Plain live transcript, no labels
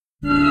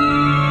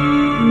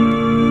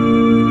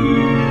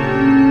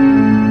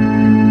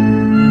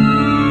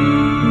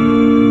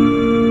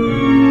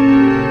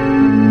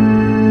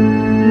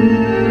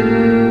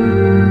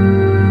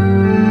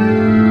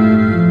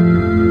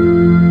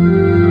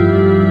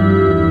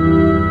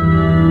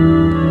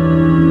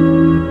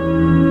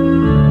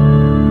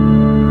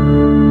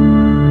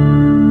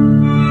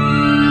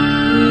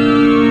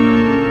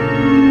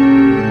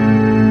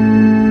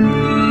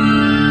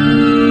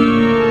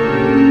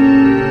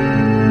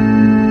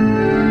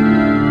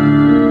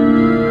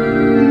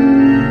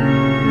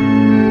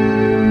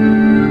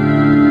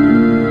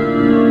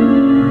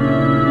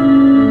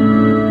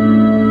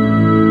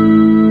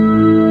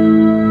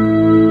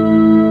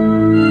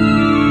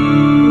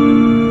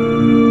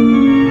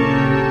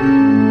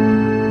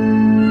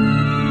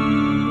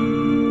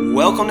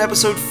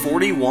Episode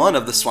 41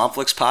 of the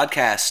Swampflix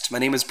podcast. My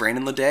name is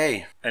Brandon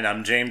Leday. And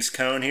I'm James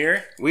Cohn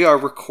here. We are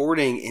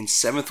recording in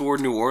 7th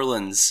Ward, New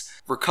Orleans,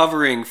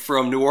 recovering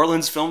from New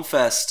Orleans Film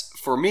Fest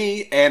for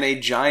me and a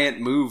giant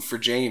move for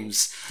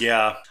James.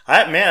 Yeah.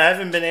 I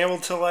haven't been able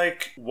to,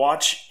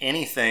 watch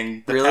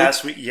anything the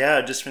past week. Yeah,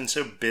 I've just been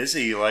so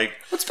busy.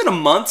 It's been a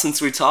month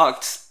since we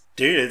talked.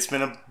 Dude, it's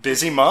been a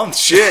busy month.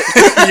 Shit.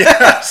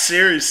 Yeah,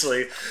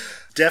 seriously.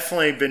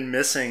 Definitely been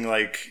missing,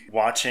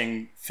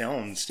 watching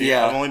films, dude.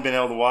 Yeah. I've only been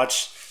able to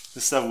watch the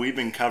stuff we've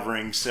been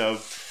covering, so...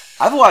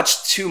 I've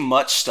watched too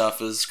much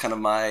stuff is kind of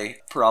my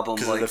problem.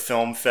 Because of the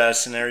film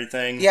fest and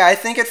everything? Yeah, I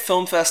think at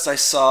Film Fest I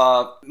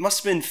saw, it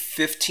must have been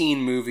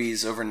 15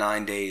 movies over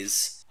 9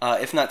 days.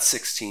 If not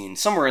 16,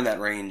 somewhere in that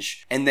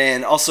range. And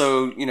then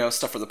also,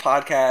 stuff for the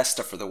podcast,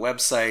 stuff for the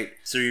website.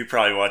 So you're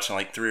probably watching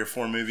 3 or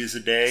 4 movies a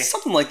day?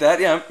 Something like that,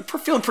 yeah. I'm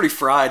feeling pretty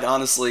fried,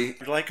 honestly.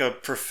 You're like a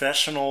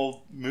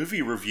professional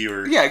movie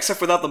reviewer. Yeah, except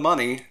without the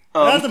money.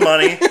 Not the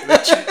money,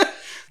 but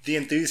the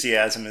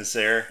enthusiasm is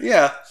there.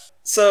 Yeah.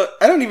 So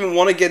I don't even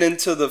want to get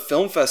into the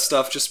Film Fest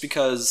stuff just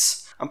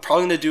because I'm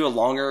probably going to do a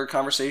longer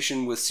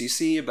conversation with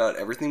Cece about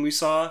everything we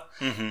saw,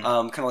 kind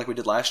of like we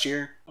did last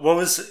year. What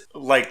was,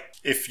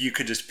 if you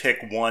could just pick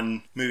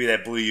one movie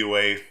that blew you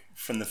away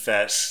from the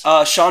fest?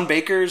 Sean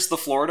Baker's The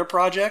Florida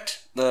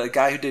Project, the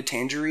guy who did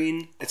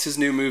Tangerine. It's his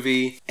new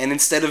movie, and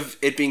instead of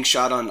it being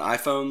shot on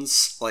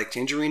iPhones like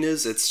Tangerine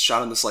is, it's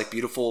shot on this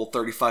beautiful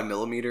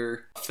 35mm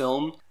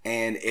film,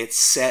 and it's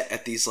set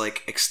at these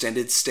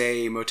extended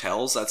stay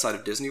motels outside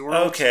of Disney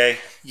World. Okay,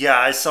 yeah,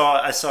 I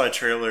saw a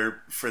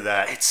trailer for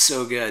that. It's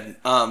so good.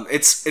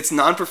 It's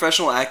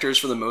non-professional actors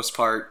for the most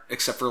part,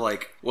 except for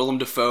Willem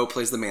Dafoe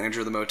plays the manager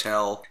of the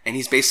motel, and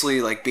he's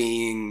basically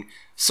being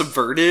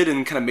subverted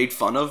and kind of made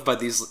fun of by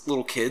these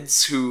little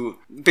kids who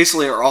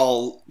basically are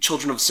all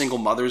children of single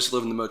mothers who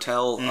live in the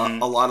motel.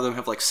 A lot of them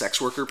have sex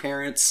worker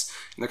parents,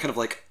 and they're kind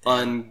of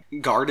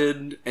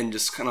unguarded and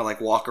just kind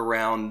of walk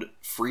around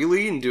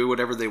freely and do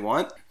whatever they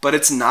want. But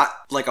it's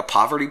not a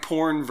poverty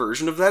porn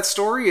version of that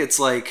story. It's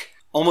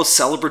almost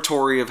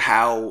celebratory of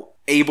how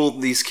able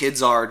these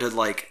kids are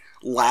to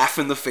laugh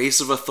in the face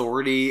of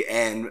authority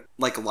and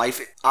life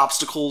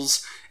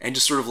obstacles and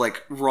just sort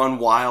of run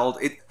wild.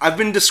 I've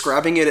been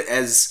describing it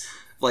as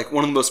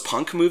one of the most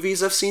punk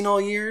movies I've seen all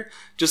year.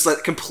 Just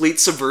that complete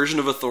subversion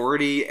of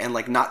authority and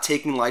not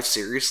taking life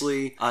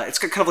seriously. It's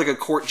got kind of a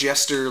court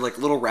jester,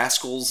 Little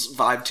Rascals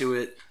vibe to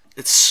it.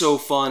 It's so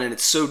fun, and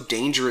it's so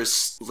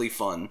dangerously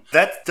fun.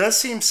 That does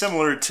seem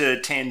similar to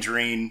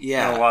Tangerine in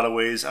a lot of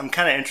ways. I'm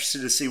kind of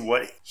interested to see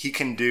what he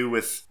can do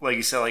with, like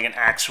you said, an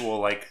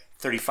actual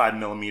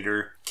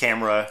 35mm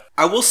camera.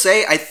 I will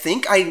say, I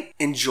think I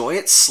enjoy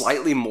it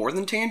slightly more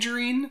than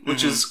Tangerine,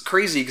 which is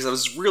crazy because I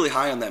was really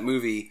high on that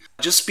movie.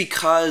 Just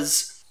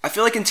because I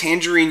feel in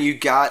Tangerine you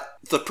got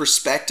the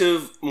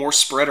perspective more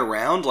spread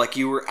around,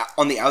 you were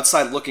on the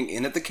outside looking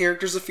in at the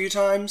characters a few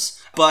times.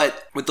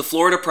 But with the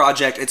Florida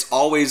Project, it's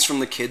always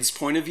from the kids'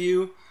 point of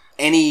view.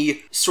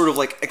 Any sort of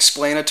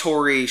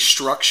explanatory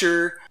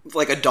structure,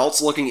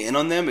 adults looking in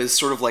on them, is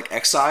sort of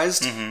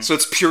excised. So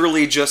it's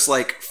purely just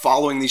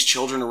following these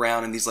children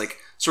around in these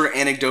sort of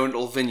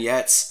anecdotal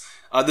vignettes.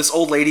 This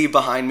old lady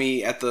behind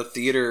me at the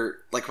theater,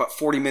 about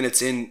 40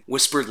 minutes in,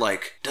 whispered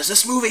does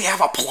this movie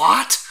have a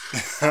plot?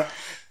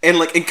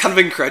 and kind of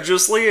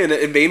incredulously, and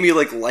it made me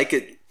like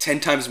it 10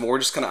 times more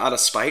just kind of out of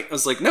spite. I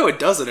was no, it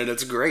doesn't, and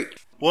it's great.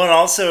 Well, and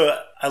also,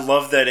 I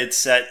love that it's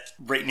set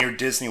right near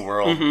Disney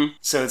World.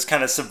 So it's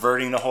kind of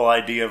subverting the whole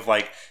idea of,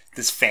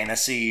 this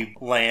fantasy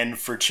land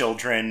for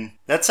children.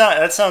 That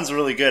sounds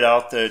really good.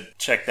 I'll have to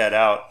check that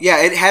out.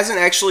 Yeah, it hasn't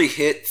actually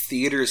hit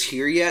theaters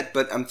here yet,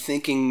 but I'm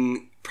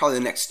thinking probably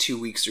the next 2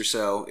 weeks or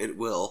so it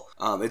will.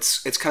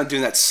 It's kind of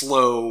doing that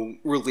slow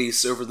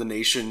release over the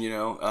nation,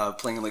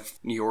 playing in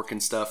New York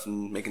and stuff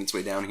and making its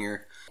way down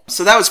here.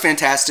 So that was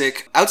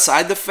fantastic.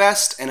 Outside the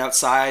fest and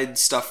outside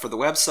stuff for the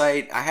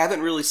website, I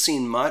haven't really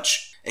seen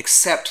much,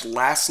 except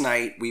last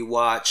night we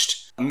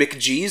watched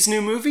McGee's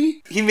new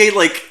movie. He made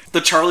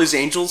the Charlie's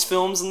Angels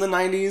films in the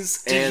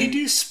 90s. Did he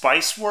do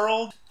Spice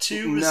World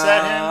too? Was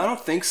that him? I don't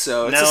think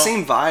so. It's the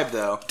same vibe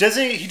though. Does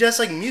he? He does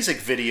music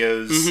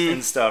videos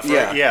and stuff,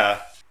 right?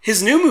 Yeah.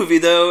 His new movie,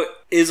 though,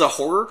 is a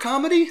horror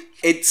comedy.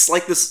 It's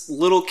like this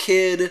little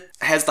kid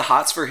has the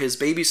hots for his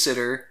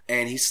babysitter,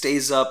 and he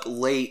stays up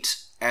late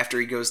after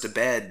he goes to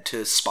bed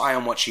to spy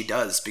on what she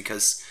does,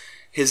 because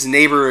his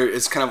neighbor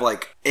is kind of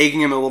like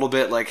egging him a little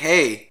bit, like,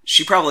 hey,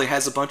 she probably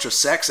has a bunch of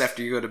sex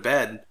after you go to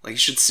bed. Like, you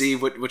should see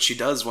what she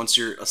does once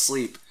you're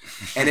asleep.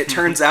 And it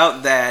turns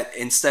out that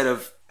instead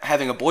of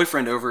having a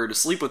boyfriend over to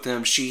sleep with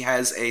him, she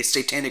has a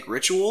satanic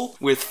ritual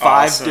with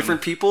 5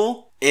 different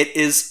people. It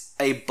is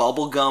a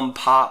bubblegum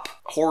pop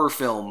horror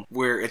film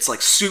where it's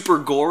like super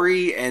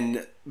gory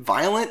and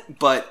violent,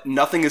 but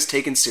nothing is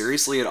taken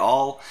seriously at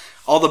all.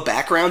 All the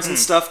backgrounds and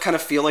stuff kind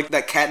of feel like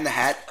that Cat in the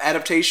Hat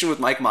adaptation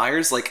with Mike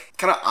Myers, like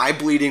kind of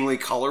eye-bleedingly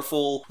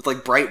colorful with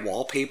like bright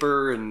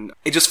wallpaper, and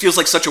it just feels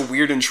like such a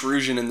weird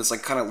intrusion in this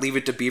like kind of Leave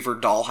It to Beaver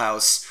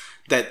dollhouse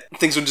that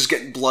things would just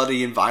get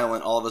bloody and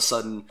violent all of a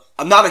sudden.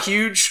 I'm not a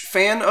huge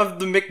fan of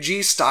the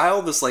McG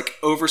style, this like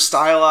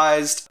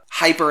over-stylized,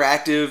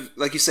 hyperactive,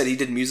 like you said, he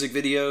did music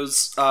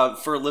videos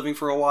for a living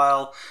for a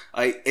while.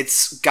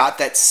 It's got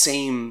that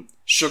same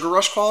Sugar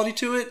Rush quality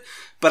to it,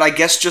 but I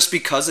guess just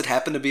because it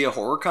happened to be a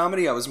horror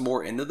comedy, I was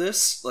more into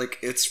this. Like,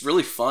 it's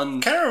really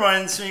fun. Kind of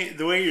reminds me,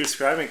 the way you're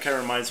describing it kind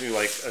of reminds me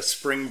like a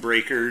Spring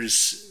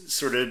Breakers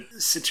sort of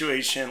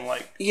situation.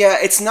 Like, yeah,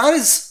 it's not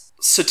as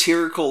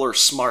satirical or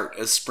smart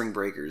as Spring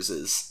Breakers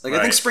is. Like, right.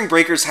 I think Spring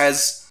Breakers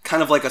has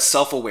kind of like a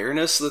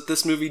self-awareness that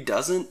this movie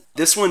doesn't.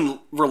 This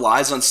one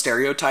relies on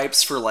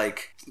stereotypes for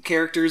like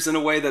characters in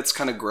a way that's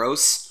kind of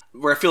gross,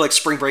 where I feel like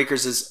Spring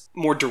Breakers is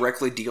more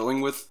directly dealing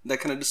with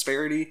that kind of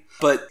disparity.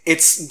 But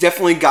it's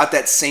definitely got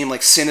that same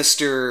like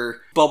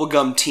sinister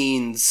bubblegum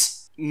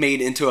teens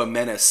made into a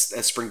menace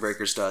as Spring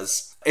Breakers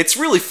does. It's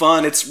really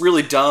fun. It's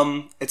really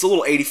dumb. It's a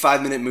little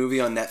 85-minute movie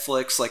on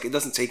Netflix. Like, it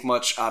doesn't take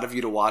much out of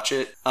you to watch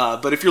it.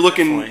 But if you're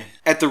looking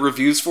at the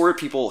reviews for it,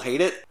 people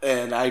hate it,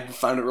 and I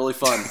found it really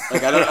fun.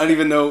 Like, I don't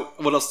even know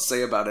what else to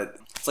say about it.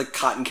 It's like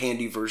cotton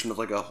candy version of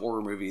like a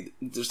horror movie.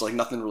 There's like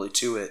nothing really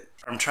to it.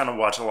 I'm trying to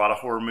watch a lot of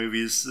horror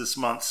movies this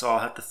month, so I'll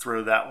have to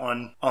throw that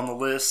one on the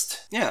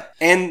list. Yeah.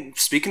 And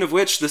speaking of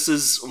which, this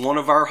is one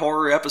of our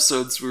horror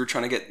episodes we were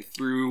trying to get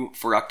through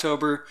for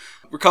October.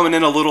 We're coming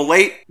in a little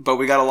late, but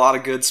we got a lot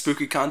of good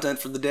spooky content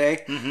for the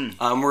day.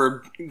 Mm-hmm.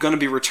 We're going to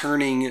be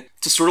returning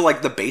to sort of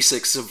like the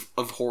basics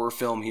of horror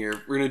film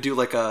here. We're going to do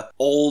like a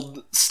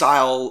old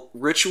style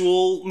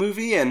ritual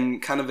movie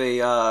and kind of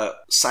a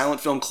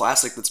silent film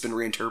classic that's been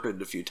reinterpreted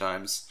a few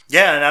times.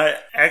 Yeah, and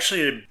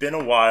it had been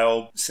a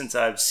while since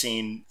I've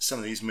seen some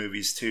of these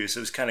movies too, so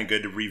it was kind of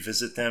good to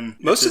revisit them.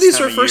 Most of these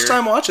are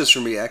first-time watches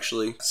for me,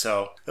 actually.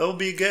 So it'll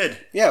be good.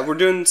 Yeah, we're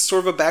doing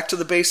sort of a back to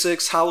the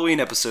basics Halloween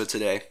episode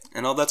today,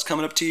 and all that's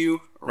coming up to you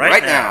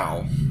right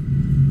now.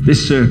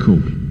 This circle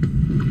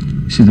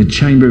is the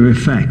chamber of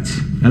effect,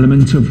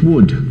 element of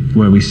wood,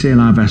 where we seal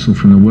our vessel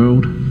from the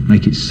world,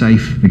 make it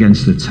safe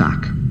against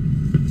attack.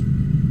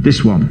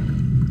 This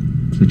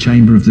one, the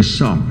chamber of the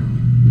song.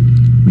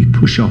 We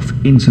push off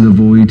into the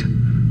void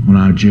on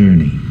our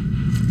journey.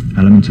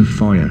 Element of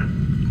fire.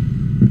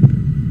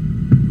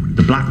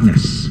 The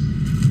blackness.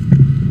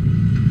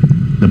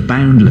 The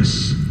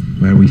boundless,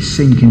 where we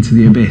sink into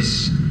the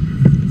abyss.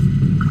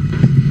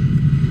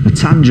 The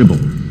tangible.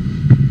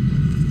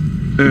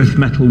 Earth,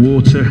 metal,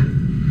 water.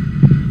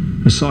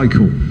 A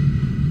cycle.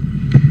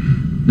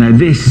 Now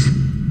this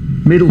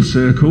middle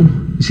circle,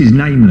 this is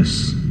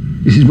nameless.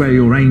 This is where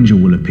your angel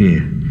will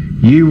appear.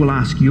 You will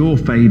ask your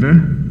favour,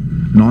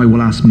 and I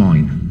will ask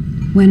mine.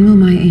 When will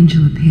my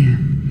angel appear?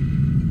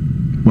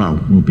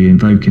 Well, we'll be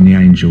invoking the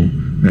angel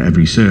at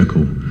every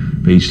circle,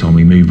 but each time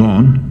we move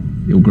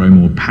on, it'll grow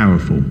more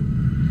powerful.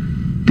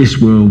 This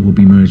world will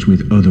be merged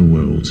with other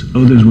worlds.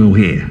 Others will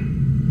hear.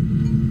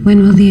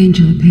 When will the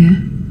angel appear?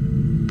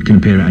 It can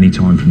appear at any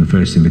time from the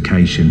first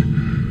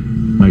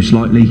invocation. Most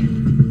likely,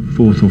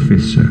 4th or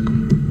 5th circle.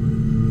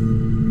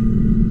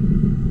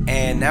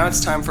 And now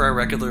it's time for our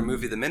regular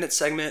Movie of the Minute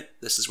segment.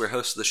 This is where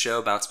hosts of the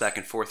show bounce back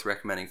and forth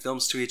recommending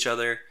films to each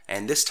other.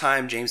 And this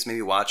time, James made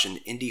me watch an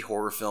indie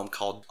horror film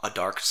called A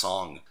Dark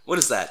Song. What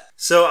is that?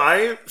 So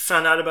I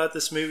found out about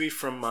this movie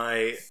from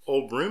my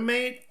old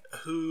roommate,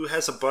 who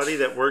has a buddy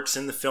that works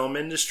in the film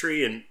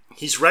industry, and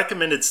he's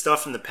recommended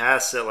stuff in the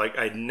past that like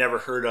I'd never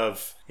heard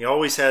of. He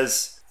always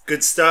has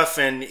good stuff,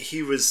 and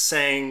he was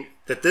saying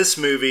that this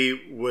movie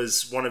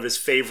was one of his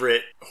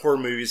favorite horror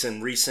movies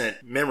in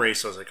recent memory.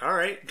 So I was like, all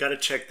right, got to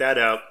check that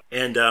out.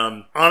 And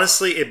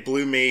honestly, it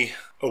blew me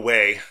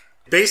away.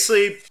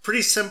 Basically,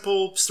 pretty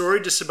simple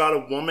story, just about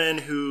a woman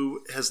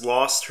who has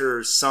lost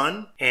her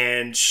son,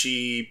 and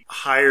she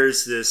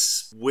hires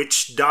this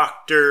witch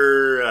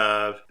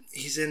doctor.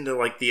 He's into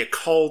like the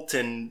occult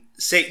and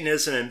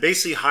Satanism, and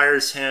basically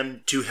hires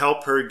him to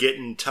help her get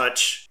in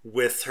touch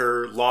with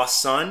her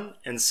lost son.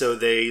 And so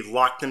they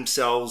lock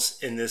themselves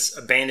in this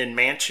abandoned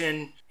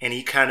mansion, and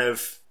he kind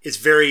of is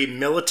very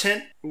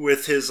militant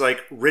with his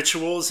like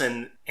rituals,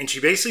 and she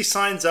basically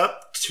signs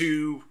up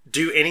to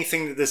do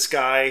anything that this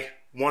guy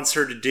wants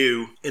her to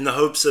do in the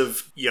hopes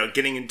of, you know,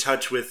 getting in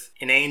touch with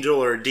an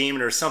angel or a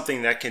demon or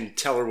something that can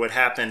tell her what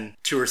happened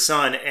to her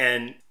son.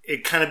 And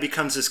it kind of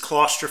becomes this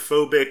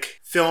claustrophobic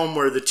film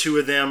where the two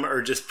of them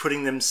are just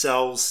putting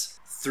themselves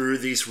through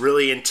these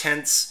really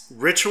intense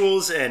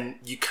rituals, and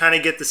you kind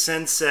of get the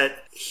sense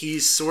that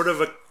he's sort of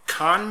a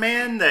con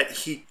man, that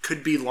he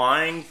could be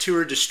lying to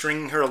her to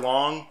string her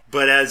along.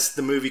 But as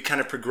the movie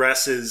kind of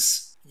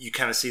progresses, you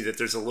kind of see that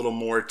there's a little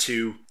more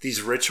to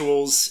these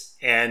rituals,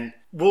 and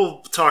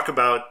we'll talk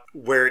about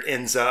where it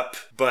ends up,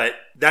 but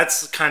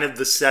that's kind of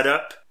the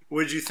setup.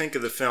 What did you think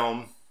of the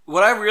film?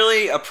 What I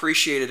really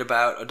appreciated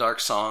about A Dark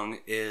Song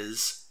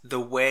is the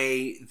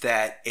way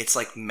that it's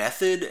like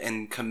method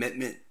and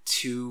commitment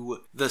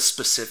to the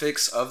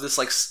specifics of this,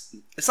 like,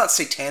 it's not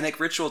satanic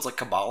ritual, it's like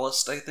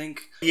Kabbalist, I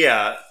think.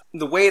 Yeah.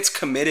 The way it's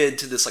committed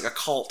to this like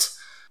occult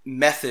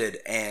method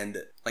and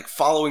like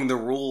following the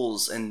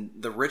rules and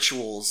the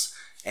rituals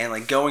and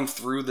like going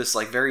through this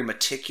like very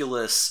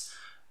meticulous,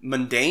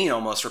 mundane,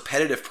 almost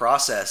repetitive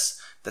process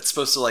that's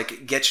supposed to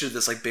like get you to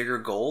this like bigger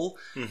goal.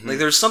 Mm-hmm. Like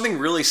there's something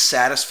really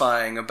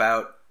satisfying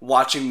about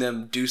watching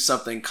them do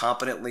something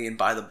competently and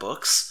by the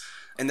books.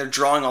 And they're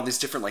drawing all these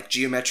different like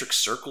geometric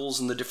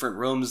circles in the different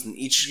rooms, and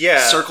each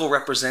circle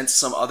represents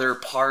some other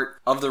part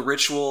of the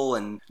ritual.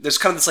 And there's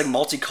kind of this like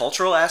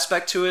multicultural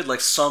aspect to it. Like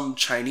some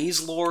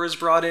Chinese lore is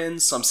brought in,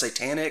 some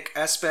satanic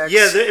aspects.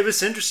 Yeah, it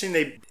was interesting.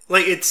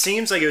 It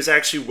seems like it was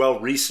actually well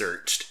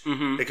researched.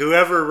 Mm-hmm. Like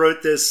whoever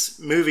wrote this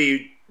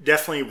movie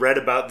definitely read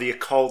about the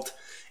occult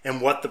and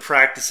what the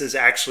practices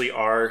actually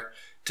are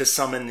to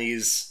summon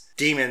these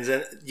demons.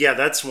 And yeah,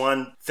 that's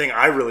one thing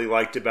I really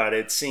liked about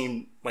it. It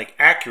seemed like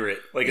accurate.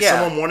 Like if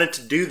someone wanted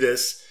to do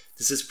this,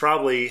 this is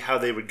probably how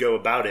they would go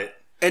about it.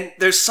 And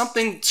there's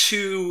something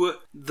to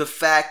the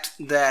fact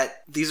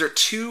that these are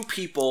two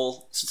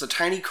people, so it's a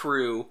tiny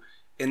crew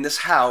in this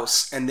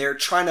house, and they're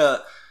trying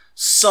to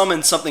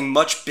summon something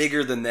much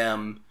bigger than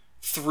them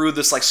through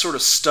this like sort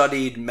of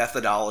studied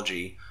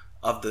methodology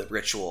of the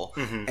ritual.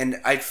 Mm-hmm.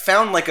 And I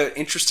found like an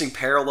interesting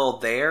parallel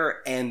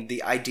there, and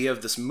the idea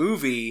of this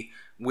movie,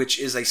 which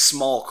is a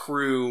small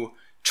crew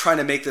trying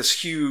to make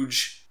this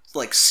huge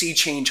like sea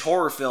change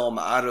horror film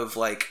out of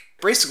like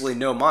basically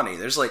no money.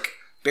 There's like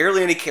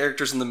barely any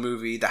characters in the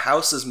movie. The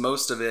house is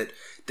most of it.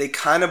 They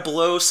kind of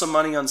blow some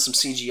money on some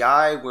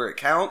CGI where it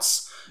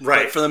counts.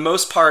 Right. But for the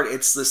most part,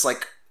 it's this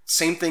like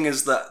same thing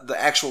as the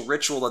actual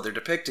ritual that they're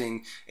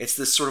depicting. It's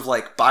this sort of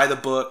like by the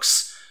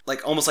books,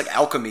 like almost like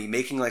alchemy,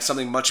 making like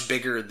something much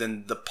bigger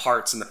than the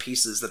parts and the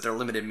pieces that their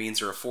limited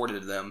means are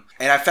afforded to them.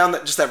 And I found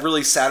that just that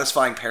really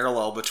satisfying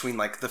parallel between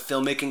like the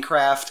filmmaking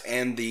craft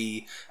and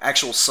the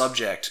actual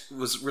subject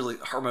was really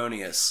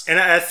harmonious. And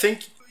I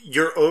think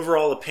your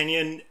overall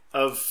opinion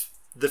of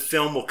the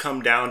film will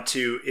come down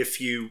to if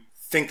you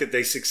think that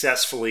they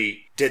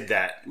successfully did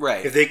that.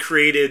 Right. If they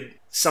created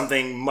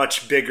something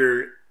much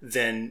bigger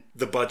than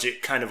the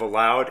budget kind of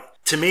allowed.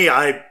 To me,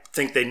 I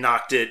think they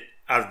knocked it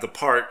out of the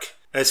park.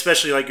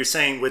 Especially like you're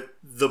saying, with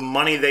the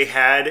money they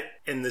had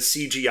and the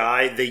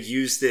CGI, they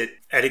used it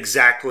at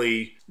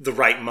exactly the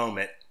right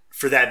moment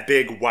for that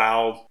big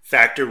wow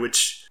factor,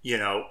 which, you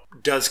know,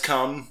 does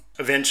come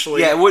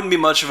eventually. Yeah, it wouldn't be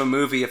much of a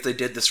movie if they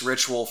did this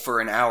ritual for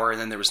an hour and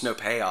then there was no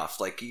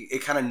payoff. Like,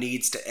 it kind of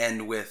needs to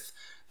end with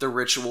the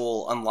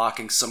ritual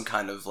unlocking some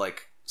kind of,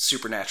 like,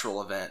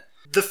 supernatural event.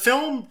 The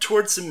film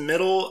towards the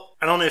middle,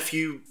 I don't know if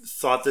you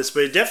thought this,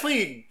 but it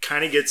definitely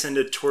kind of gets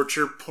into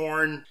torture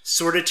porn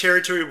sort of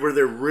territory where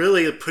they're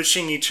really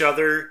pushing each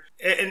other.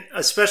 And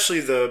especially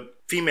the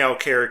female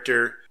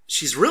character,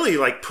 she's really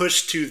like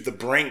pushed to the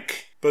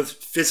brink, both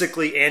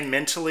physically and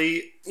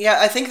mentally. Yeah,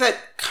 I think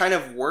that kind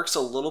of works a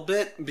little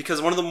bit because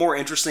one of the more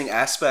interesting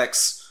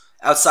aspects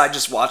outside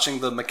just watching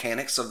the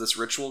mechanics of this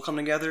ritual come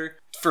together,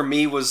 for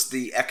me, was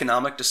the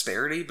economic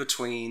disparity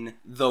between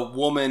the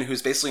woman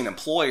who's basically an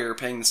employer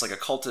paying this like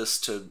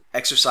occultist to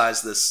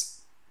exercise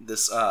this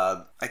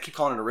I keep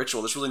calling it a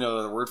ritual. There's really no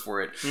other word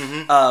for it.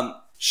 Mm-hmm.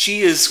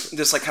 She is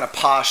this like kind of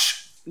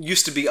posh,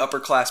 used to be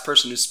upper class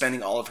person who's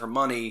spending all of her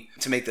money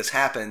to make this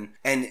happen.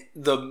 And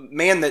the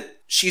man that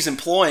she's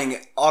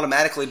employing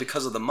automatically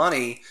because of the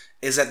money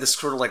is at this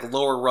sort of like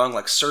lower rung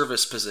like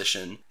service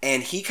position.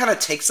 And he kind of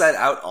takes that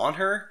out on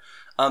her.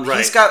 Right.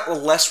 He's got a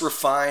less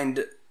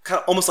refined, kind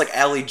of almost like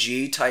Ali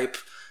G type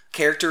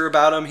character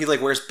about him. He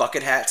like wears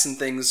bucket hats and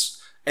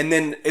things. And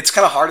then it's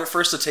kind of hard at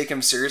first to take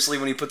him seriously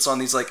when he puts on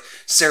these like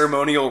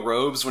ceremonial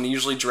robes when he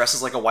usually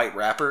dresses like a white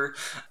rapper.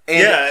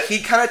 And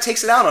he kind of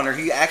takes it out on her.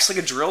 He acts like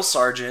a drill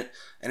sergeant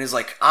and is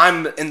like,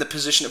 I'm in the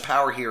position of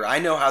power here. I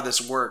know how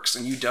this works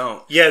and you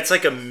don't. Yeah, it's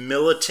like a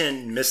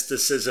militant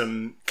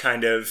mysticism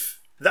kind of.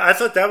 I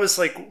thought that was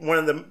like one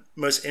of the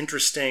most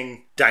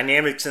interesting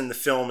dynamics in the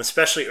film,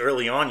 especially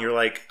early on. You're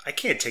like, I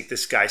can't take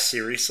this guy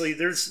seriously.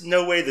 There's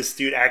no way this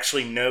dude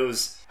actually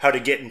knows how to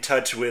get in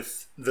touch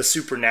with the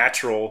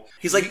supernatural.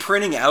 He's like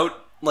printing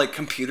out like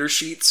computer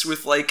sheets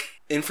with like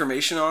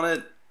information on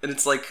it. And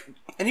it's like,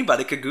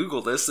 anybody could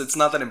Google this. It's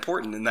not that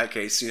important in that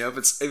case. You know, if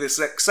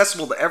it's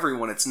accessible to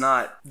everyone, it's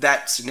not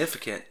that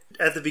significant.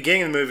 At the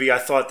beginning of the movie, I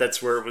thought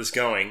that's where it was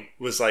going.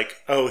 Was like,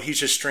 oh, he's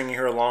just stringing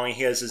her along.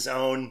 He has his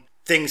own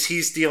things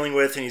he's dealing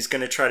with and he's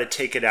going to try to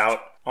take it out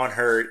on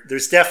her.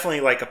 There's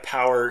definitely like a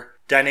power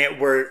dynamic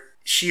where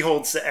she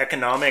holds the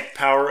economic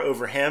power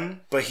over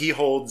him, but he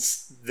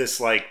holds this,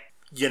 like,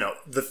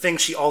 the thing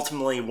she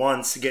ultimately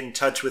wants to get in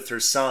touch with her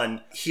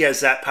son. He has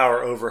that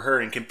power over her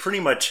and can pretty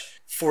much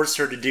force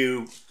her to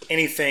do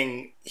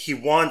anything he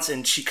wants,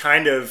 and she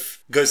kind of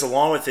goes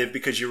along with it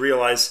because you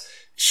realize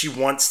she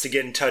wants to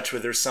get in touch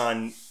with her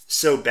son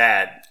so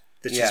bad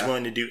that she's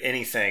willing to do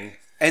anything.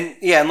 And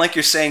like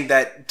you're saying,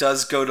 that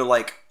does go to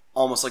like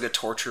almost like a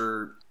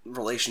torture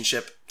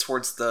relationship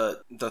towards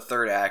the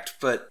third act,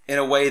 but in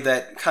a way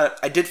that kind of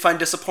I did find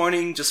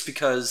disappointing, just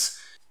because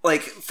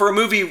like for a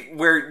movie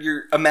where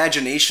your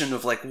imagination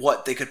of like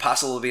what they could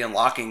possibly be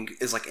unlocking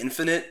is like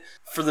infinite,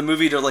 for the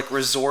movie to like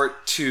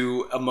resort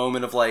to a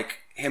moment of like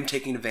him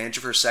taking advantage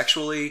of her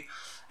sexually,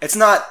 it's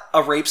not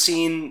a rape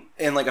scene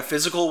in like a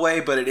physical way,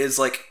 but it is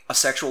like a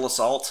sexual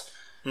assault.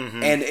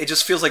 Mm-hmm. And it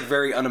just feels like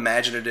very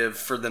unimaginative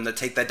for them to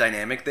take that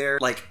dynamic there.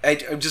 Like,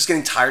 I'm just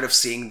getting tired of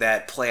seeing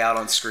that play out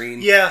on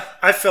screen. Yeah,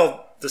 I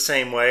felt the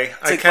same way.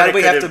 It's like, why do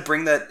we have to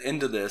bring that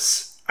into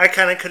this? I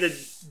kind of could have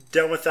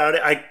done without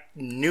it. I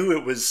knew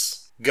it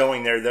was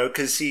going there, though,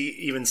 because he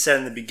even said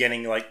in the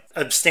beginning, like,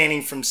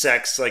 abstaining from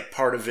sex, like,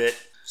 part of it.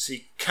 So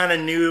you kind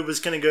of knew it was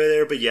going to go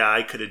there, but yeah,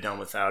 I could have done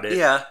without it.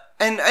 Yeah.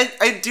 And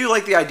I do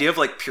like the idea of,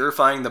 like,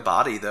 purifying the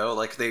body, though.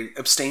 Like, they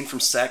abstain from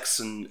sex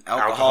and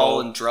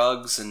alcohol and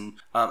drugs, and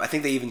I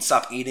think they even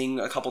stop eating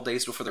a couple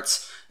days before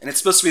and it's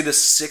supposed to be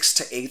this 6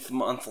 to 8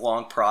 month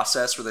long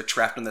process where they're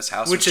trapped in this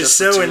house. Which is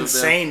so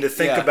insane to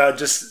think about,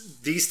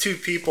 just these two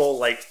people,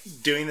 like,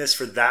 doing this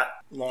for that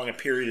long a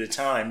period of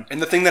time.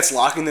 And the thing that's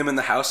locking them in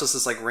the house is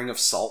this, like, ring of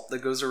salt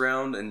that goes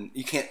around, and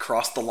you can't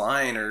cross the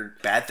line or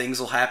bad things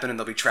will happen and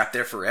they'll be trapped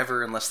there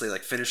forever unless they,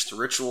 like, finish the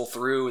ritual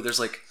through. There's,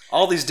 like,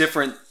 all these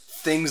different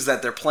things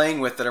that they're playing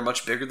with that are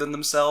much bigger than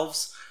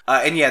themselves.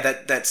 And yeah,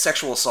 that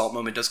sexual assault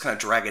moment does kind of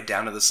drag it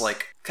down to this,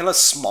 like, kind of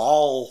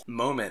small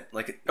moment.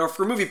 Like, or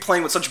for a movie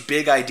playing with such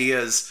big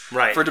ideas,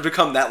 right, for it to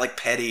become that, like,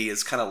 petty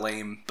is kind of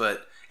lame.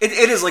 But it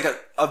is, like,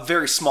 a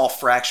very small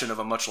fraction of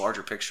a much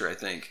larger picture, I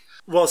think.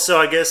 Well, so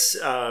I guess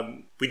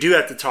we do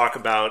have to talk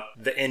about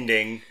the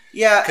ending.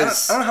 Yeah,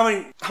 I don't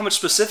know how much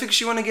specifics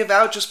you want to give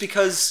out, just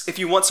because if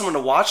you want someone to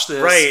watch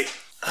this... Right.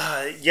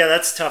 Yeah,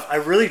 that's tough. I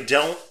really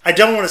don't... I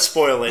don't want to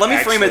spoil it, Let me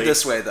frame it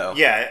this way, though.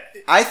 Yeah.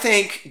 I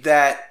think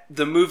that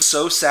the movie's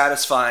so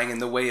satisfying in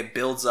the way it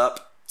builds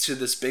up to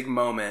this big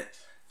moment,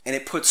 and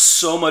it puts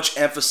so much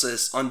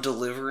emphasis on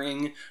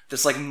delivering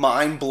this, like,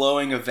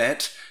 mind-blowing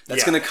event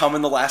that's going to come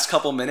in the last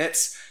couple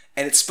minutes,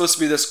 and it's supposed to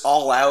be this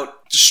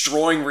all-out,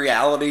 destroying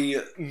reality,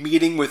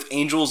 meeting with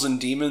angels and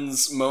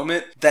demons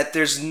moment, that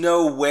there's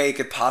no way it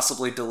could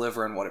possibly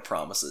deliver on what it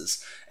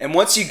promises. And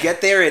once you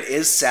get there, it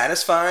is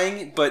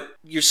satisfying, but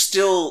you're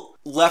still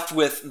left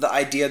with the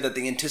idea that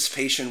the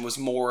anticipation was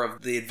more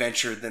of the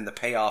adventure than the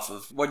payoff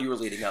of what you were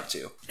leading up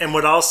to. And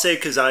what I'll say,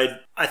 because I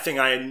think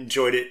I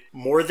enjoyed it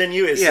more than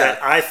you, is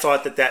that I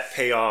thought that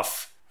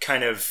payoff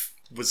kind of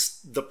was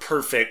the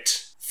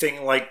perfect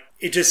thing. Like,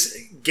 it just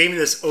gave me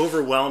this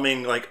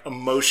overwhelming, like,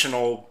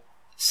 emotional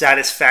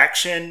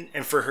satisfaction,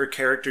 and for her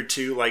character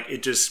too, like,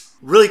 it just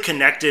really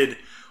connected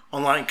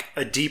on, like,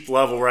 a deep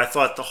level, where I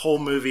thought the whole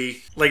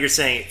movie, like you're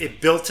saying,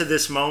 it built to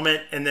this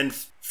moment, and then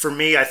for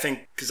me, I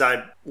think, because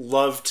I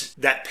loved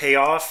that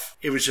payoff,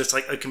 it was just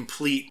like a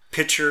complete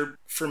picture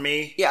for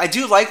me. Yeah, I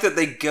do like that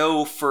they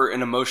go for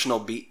an emotional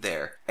beat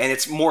there, and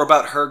it's more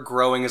about her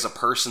growing as a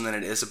person than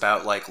it is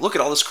about, like, look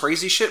at all this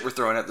crazy shit we're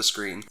throwing at the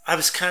screen. I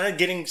was kind of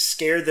getting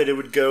scared that it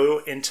would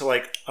go into,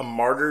 like, a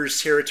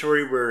martyr's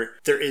territory where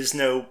there is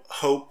no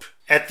hope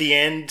at the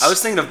end. I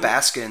was thinking of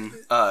Baskin.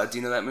 Do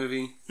you know that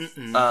movie?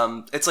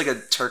 Mm-mm. It's like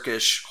a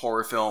Turkish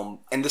horror film,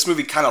 and this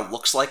movie kind of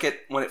looks like it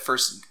when it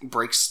first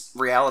breaks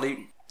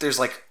reality. There's,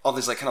 like, all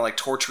these, like, kind of, like,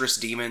 torturous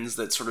demons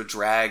that sort of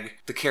drag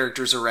the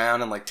characters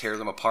around and, like, tear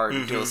them apart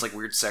and do this, like,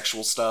 weird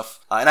sexual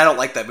stuff. And I don't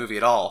like that movie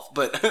at all.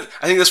 But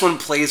I think this one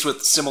plays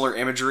with similar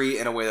imagery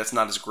in a way that's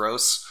not as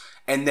gross,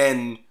 and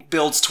then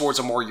builds towards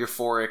a more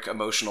euphoric,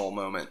 emotional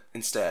moment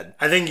instead.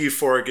 I think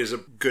euphoric is a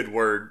good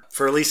word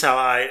for at least how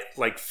I,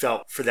 like,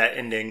 felt for that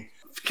ending.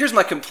 Here's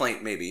my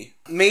complaint, maybe.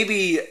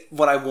 Maybe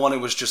what I wanted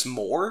was just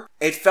more.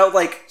 It felt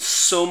like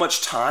so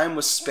much time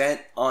was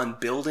spent on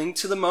building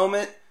to the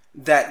moment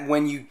that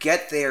when you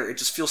get there, it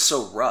just feels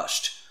so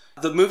rushed.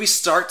 The movie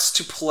starts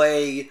to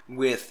play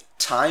with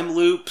time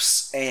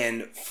loops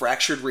and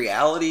fractured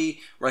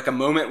reality, where, like, a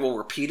moment will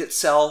repeat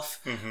itself,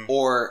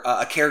 or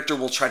a character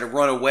will try to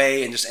run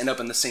away and just end up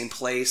in the same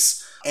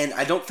place. And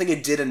I don't think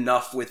it did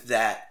enough with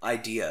that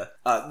idea.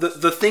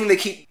 The thing they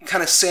keep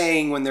kind of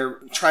saying when they're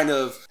trying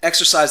to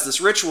exercise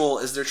this ritual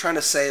is they're trying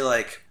to say,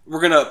 like,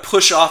 we're going to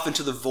push off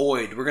into the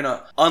void. We're going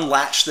to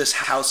unlatch this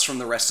house from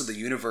the rest of the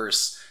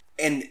universe.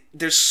 And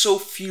there's so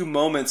few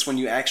moments when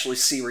you actually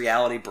see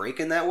reality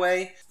break in that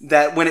way,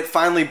 that when it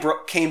finally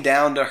came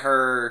down to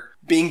her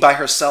being by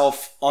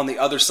herself on the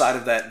other side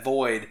of that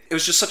void, it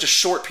was just such a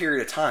short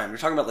period of time. You're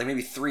talking about, like,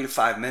 maybe 3 to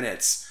 5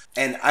 minutes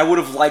And I would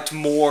have liked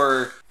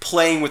more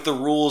playing with the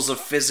rules of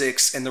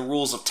physics and the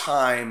rules of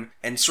time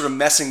and sort of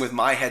messing with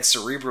my head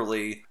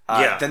cerebrally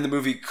than the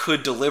movie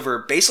could deliver,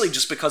 basically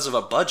just because of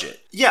a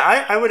budget. Yeah,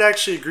 I would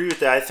actually agree with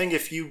that. I think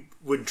if you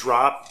would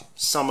drop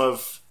some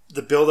of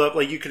the build-up,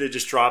 like you could have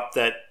just dropped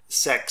that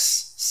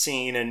sex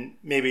scene and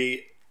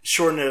maybe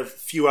shorten a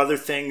few other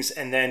things,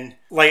 and then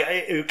like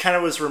it kind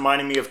of was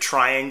reminding me of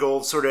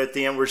Triangle sort of at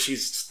the end where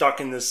she's stuck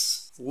in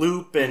this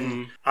loop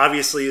and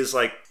obviously is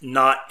like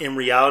not in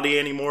reality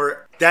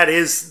anymore. That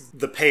is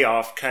the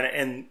payoff kind of,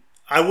 and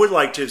I would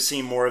like to have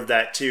seen more of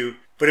that too.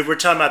 But if we're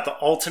talking about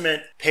the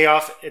ultimate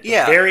payoff at the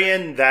very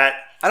end, that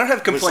I don't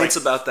have complaints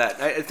about that.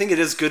 I think it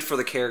is good for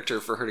the character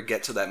for her to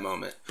get to that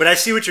moment. But I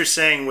see what you're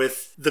saying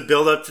with the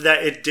build up to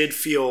that. It did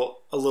feel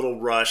a little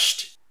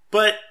rushed,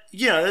 but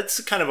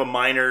that's kind of a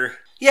minor.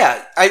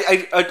 Yeah,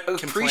 I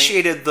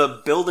appreciated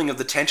the building of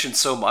the tension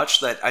so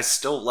much that I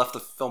still left the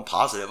film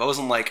positive. I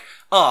wasn't like,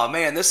 oh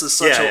man, this is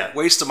such a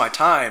waste of my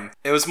time.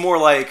 It was more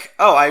like,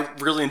 oh, I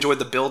really enjoyed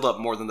the build-up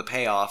more than the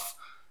payoff.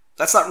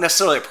 That's not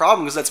necessarily a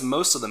problem because that's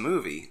most of the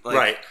movie.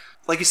 Right.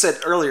 Like you said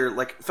earlier,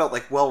 like it felt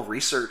like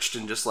well-researched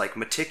and just like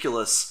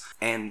meticulous.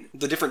 And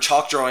the different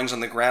chalk drawings on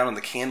the ground and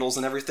the candles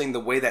and everything, the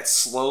way that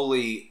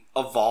slowly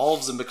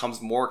evolves and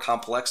becomes more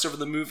complex over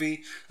the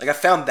movie. Like I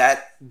found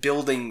that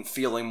building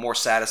feeling more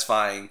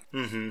satisfying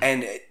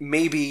and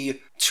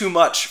maybe too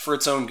much for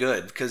its own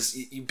good because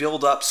you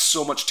build up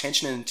so much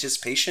tension and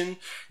anticipation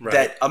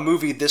that a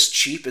movie this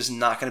cheap is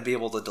not going to be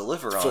able to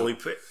deliver on. Fully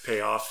pay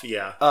off,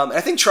 yeah.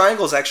 I think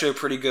Triangle is actually a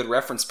pretty good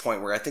reference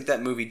point where I think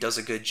that movie does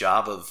a good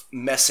job of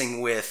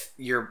messing with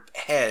your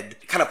head,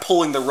 kind of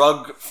pulling the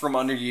rug from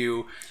under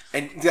you.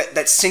 And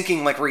that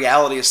sinking, like,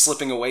 reality is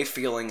slipping away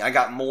feeling, I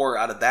got more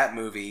out of that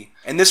movie.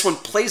 And this one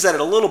plays at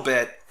it a little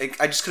bit.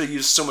 I just could have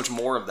used so much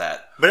more of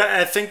that. But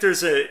I think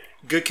there's a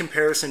good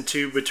comparison,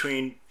 too,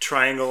 between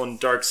Triangle and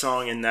Dark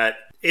Song in that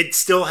it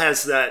still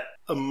has that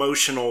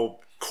emotional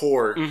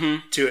core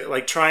to it.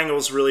 Like,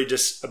 Triangle's really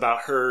just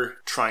about her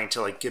trying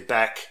to, like, get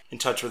back in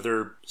touch with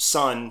her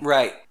son.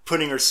 Right.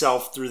 Putting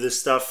herself through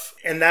this stuff.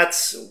 And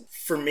that's,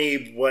 for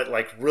me, what,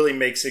 like, really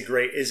makes it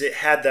great, is it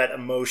had that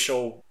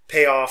emotional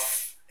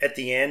payoff at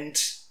the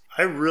end.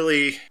 I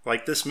really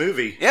like this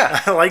movie.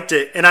 Yeah. I liked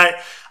it. And I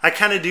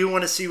kind of do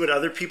want to see what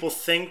other people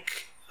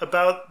think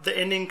about the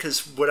ending,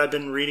 because what I've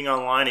been reading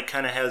online, it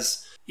kind of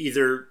has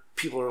either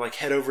people are like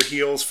head over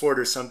heels for it,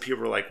 or some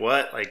people are like,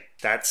 what? Like,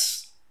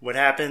 that's what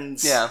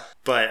happens? Yeah.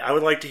 But I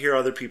would like to hear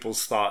other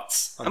people's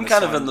thoughts on I'm this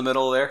kind one. of in the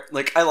middle there.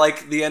 Like, I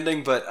like the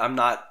ending, but I'm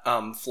not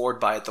floored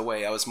by it the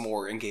way I was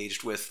more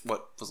engaged with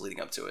what was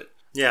leading up to it.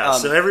 Yeah,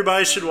 so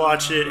everybody should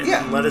watch it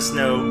and let us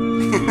know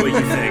what you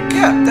think.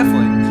 Yeah,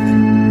 definitely.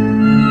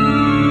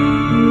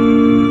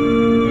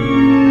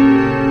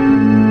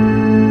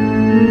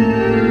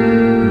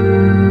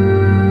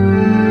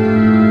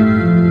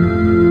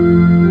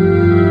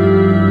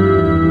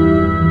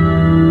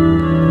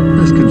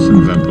 Let's give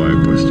some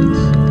vampire questions.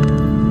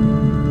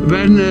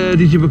 When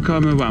did you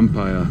become a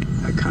vampire?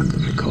 I can't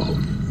recall.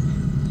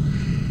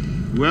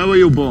 Where were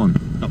you born?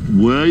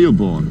 Were you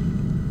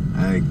born?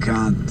 I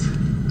can't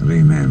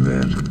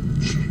remember.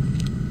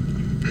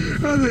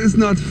 Oh, it's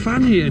not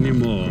funny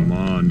anymore. Come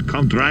on,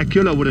 Count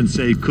Dracula wouldn't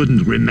say he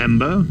couldn't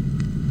remember.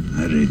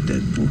 I read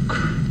that book.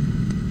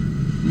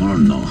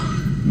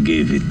 Morno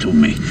gave it to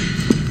me.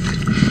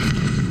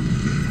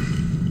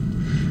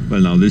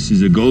 Well, now, this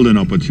is a golden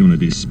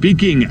opportunity.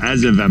 Speaking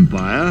as a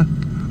vampire,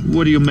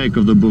 what do you make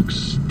of the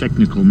book's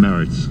technical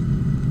merits?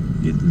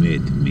 It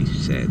made me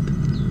sad.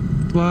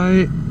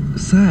 Why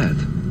sad?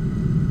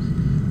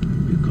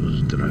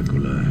 Because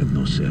Dracula had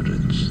no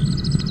servants.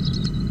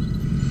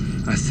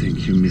 I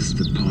think you missed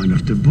the point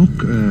of the book,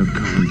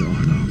 Count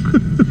Orlok.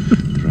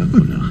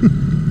 Dracula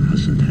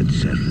hasn't had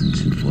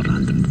servants in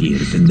 400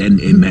 years, and then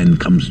a man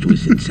comes to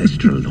his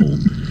ancestral home,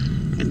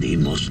 and he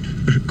must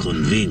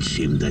convince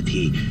him that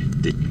he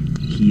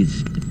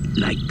is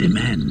like the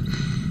man.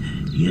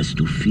 He has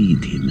to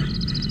feed him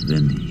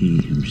when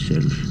he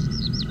himself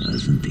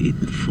hasn't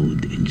eaten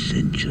food in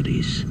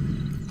centuries.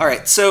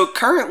 Alright, so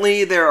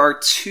currently there are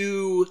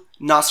 2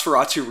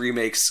 NosferaToo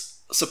remakes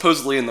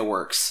supposedly in the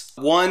works.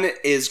 One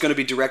is going to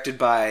be directed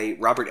by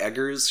Robert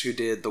Eggers, who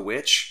did The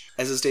Witch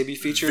as his debut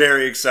feature.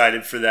 Very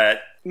excited for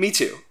that. Me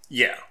too.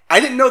 Yeah. I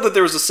didn't know that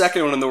there was a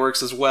second one in the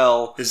works as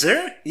well. Is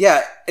there?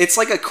 Yeah, it's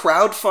like a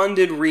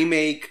crowd-funded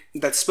remake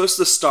that's supposed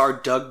to star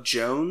Doug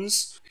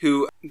Jones,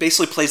 who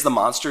basically plays the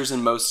monsters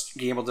in most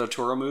Guillermo del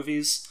Toro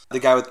movies. The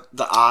guy with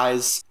the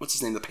eyes, what's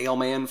his name? The Pale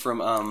Man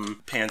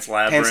from Pan's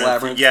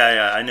Labyrinth.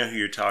 Yeah, I know who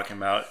you're talking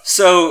about.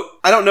 So,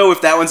 I don't know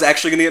if that one's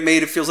actually going to get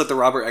made. It feels like the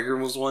Robert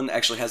Eggers one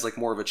actually has like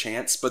more of a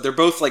chance, but they're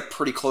both like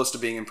pretty close to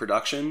being in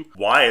production.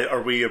 Why?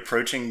 Are we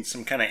approaching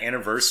some kind of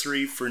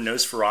anniversary for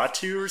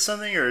NosferaToo or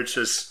something? Or it's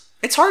just...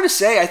 It's hard to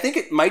say. I think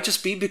it might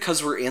just be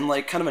because we're in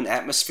like kind of an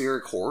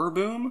atmospheric horror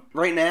boom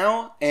right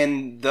now,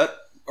 and the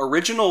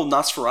original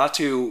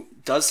NosferaToo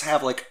does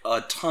have like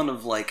a ton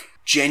of like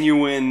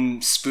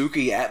genuine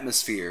spooky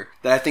atmosphere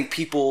that I think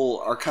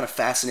people are kind of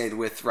fascinated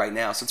with right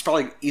now. So it's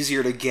probably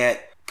easier to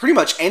get pretty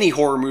much any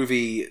horror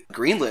movie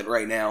greenlit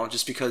right now,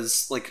 just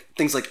because like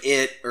things like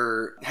It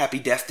or Happy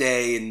Death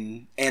Day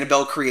and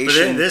Annabelle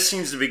Creation. But this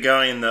seems to be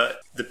going the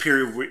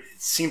period where it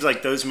seems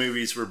like those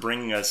movies were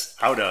bringing us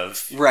out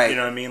of. Right. You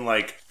know what I mean?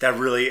 Like that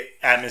really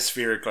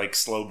atmospheric, like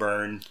slow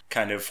burn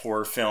kind of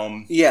horror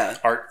film. Yeah.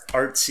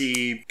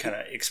 Artsy, kind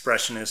of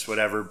expressionist,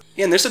 whatever.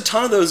 Yeah, and there's a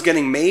ton of those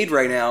getting made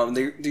right now.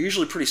 They're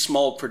usually pretty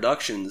small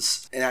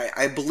productions. And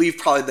I believe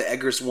probably the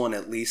Eggers one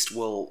at least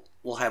will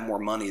have more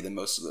money than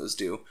most of those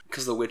do,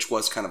 because The Witch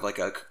was kind of like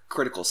a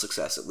critical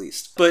success at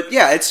least. But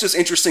yeah, it's just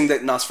interesting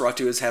that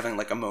NosferaToo is having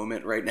like a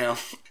moment right now.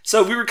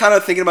 So we were kind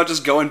of thinking about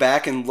just going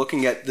back and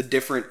looking at the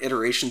different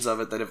iterations of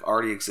it that have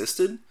already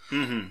existed.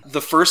 Mm-hmm.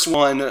 The first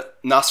one,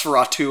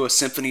 NosferaToo, A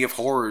Symphony of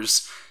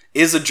Horrors,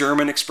 is a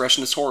German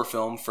expressionist horror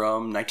film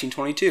from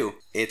 1922.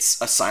 It's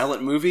a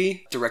silent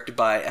movie directed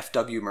by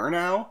F.W.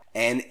 Murnau,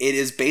 and it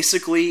is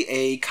basically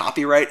a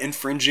copyright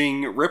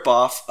infringing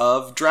ripoff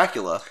of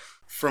Dracula.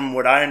 From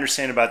what I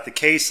understand about the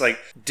case, like,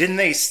 didn't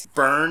they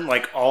burn,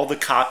 like, all the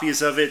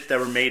copies of it that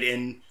were made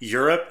in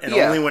Europe? And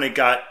only when it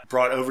got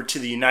brought over to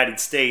the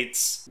United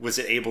States was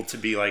it able to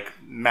be, like,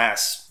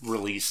 mass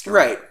released.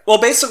 Right.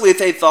 Well, basically,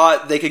 they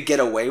thought they could get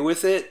away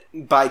with it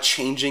by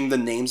changing the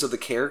names of the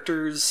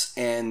characters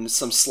and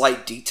some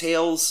slight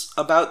details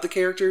about the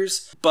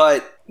characters.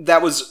 But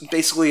that was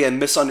basically a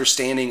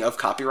misunderstanding of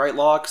copyright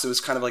law, because it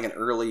was kind of like an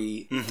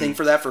early thing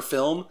for that for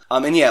film.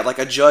 And yeah, like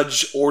a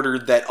judge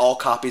ordered that all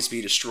copies be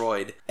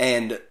destroyed.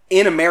 And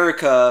in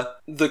America,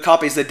 the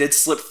copies that did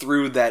slip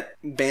through that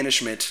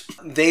banishment,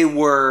 they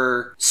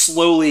were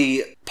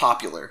slowly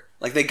popular.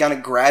 Like, they kind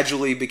of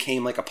gradually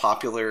became, like, a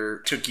popular...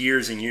 Took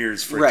years and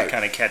years for it to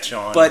kind of catch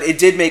on. But it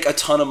did make a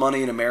ton of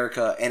money in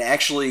America and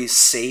actually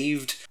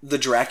saved the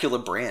Dracula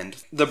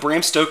brand. The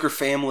Bram Stoker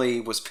family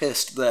was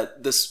pissed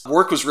that this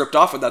work was ripped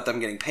off without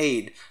them getting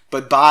paid.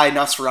 But by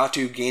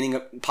NosferaToo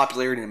gaining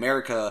popularity in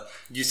America...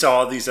 You saw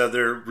all these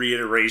other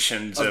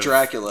reiterations of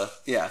Dracula,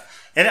 yeah.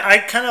 And I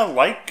kind of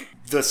like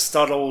the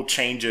subtle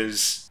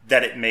changes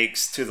that it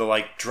makes to the,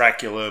 like,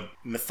 Dracula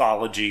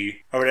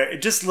mythology or whatever.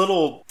 Just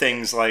little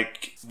things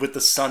like with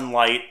the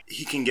sunlight,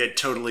 he can get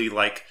totally,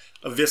 like,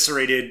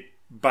 eviscerated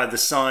by the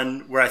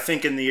sun, where I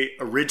think in the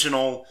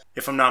original,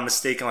 if I'm not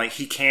mistaken, like,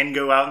 he can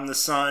go out in the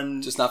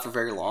sun. Just not for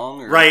very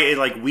long? Or... Right, it,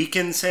 like,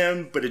 weakens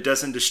him, but it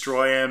doesn't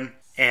destroy him.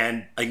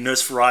 And, like,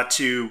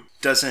 NosferaToo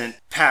doesn't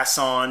pass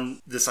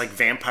on this, like,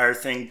 vampire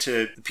thing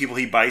to the people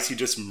he bites. He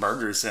just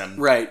murders them.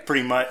 Right.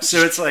 Pretty much.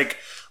 So it's, like,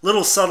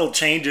 little subtle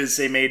changes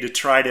they made to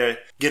try to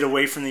get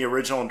away from the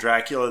original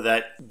Dracula,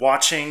 that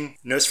watching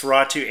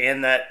NosferaToo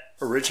and that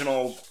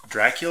original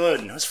Dracula,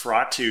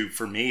 NosferaToo,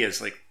 for me,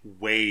 is, like,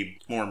 way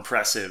more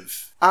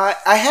impressive. I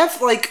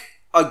have, like,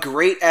 a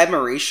great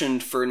admiration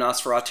for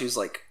NosferaToo's,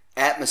 like,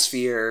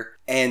 atmosphere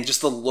and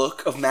just the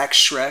look of Max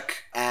Schreck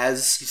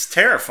as... He's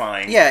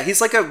terrifying. Yeah,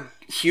 he's like a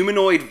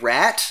humanoid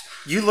rat.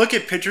 You look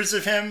at pictures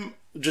of him,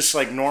 just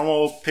like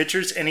normal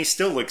pictures, and he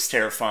still looks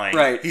terrifying.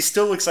 Right. He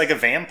still looks like a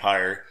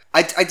vampire.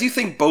 I do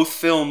think both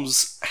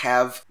films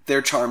have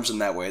their charms in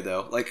that way,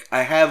 though. Like,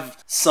 I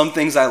have some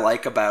things I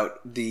like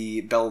about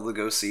the Bela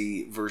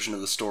Lugosi version of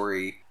the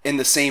story in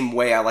the same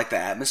way I like the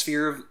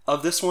atmosphere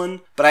of this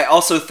one. But I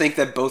also think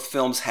that both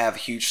films have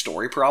huge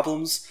story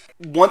problems.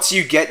 Once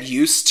you get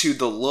used to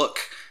the look,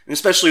 and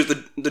especially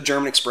with the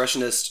German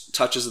expressionist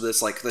touches of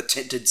this, like the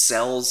tinted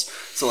cells,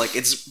 so like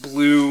it's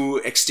blue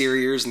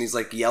exteriors and these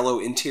like yellow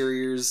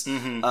interiors,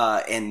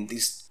 and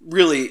these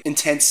really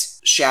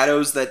intense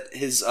shadows that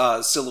his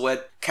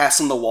silhouette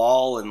casts on the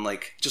wall, and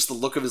like just the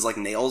look of his like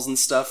nails and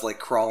stuff like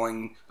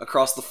crawling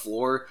across the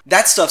floor.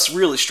 That stuff's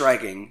really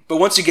striking. But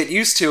once you get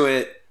used to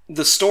it,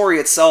 the story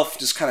itself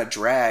just kind of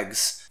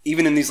drags.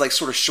 Even in these, like,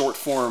 sort of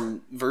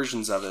short-form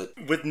versions of it.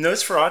 With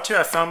NosferaToo,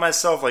 I found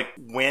myself, like,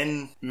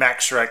 when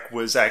Max Schreck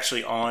was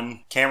actually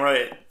on camera,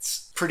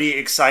 it's pretty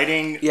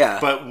exciting. Yeah.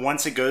 But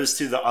once it goes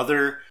to the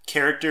other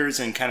characters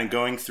and kind of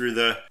going through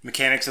the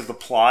mechanics of the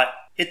plot,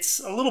 it's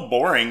a little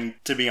boring,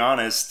 to be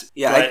honest.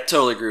 Yeah, I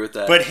totally agree with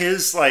that. But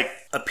his, like,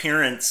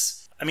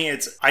 appearance... I mean,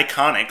 it's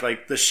iconic.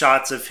 Like, the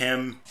shots of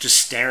him just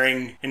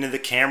staring into the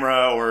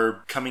camera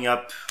or coming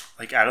up...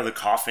 like out of the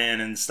coffin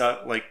and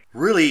stuff, like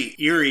really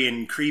eerie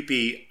and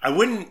creepy. I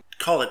wouldn't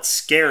call it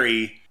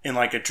scary in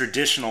like a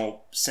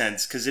traditional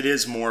sense, because it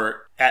is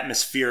more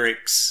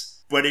atmospherics,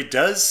 but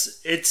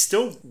it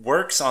still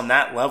works on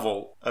that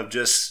level of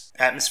just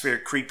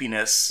atmospheric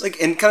creepiness. Like,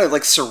 and kind of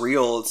like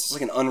surreal. It's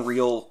like an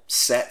unreal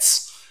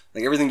sets.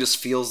 Like, everything just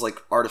feels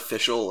like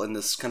artificial in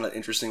this kind of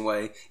interesting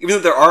way. Even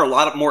though there are a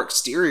lot of more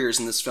exteriors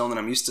in this film than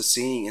I'm used to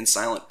seeing in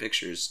silent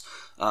pictures.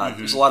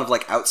 There's a lot of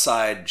like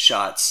outside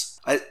shots.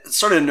 I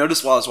started to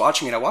notice while I was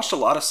watching it, I watched a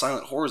lot of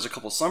silent horrors a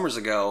couple summers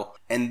ago,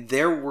 and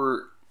there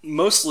were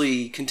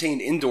mostly contained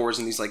indoors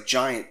in these like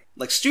giant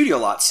like studio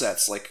lot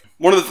sets. Like,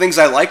 one of the things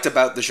I liked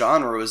about the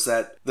genre was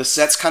that the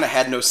sets kind of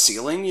had no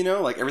ceiling, you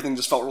know? Like, everything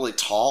just felt really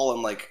tall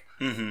and like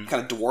kind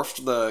of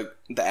dwarfed the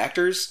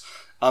actors.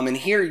 And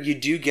here you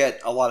do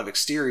get a lot of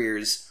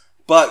exteriors,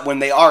 but when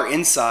they are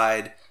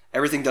inside,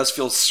 everything does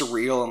feel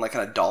surreal and like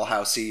kind of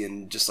dollhousey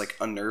and just like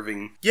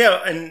unnerving.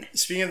 Yeah, and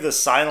speaking of the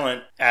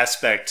silent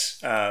aspect,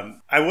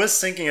 I was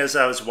thinking as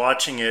I was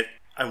watching it,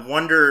 I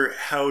wonder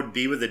how it would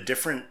be with a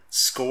different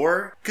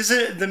score. Because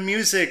the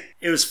music,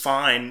 it was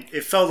fine.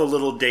 It felt a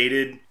little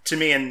dated to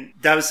me. And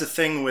that was the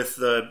thing with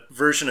the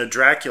version of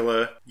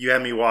Dracula you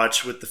had me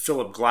watch with the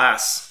Philip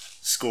Glass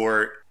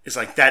score. Is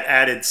like that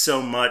added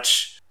so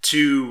much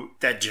to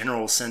that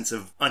general sense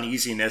of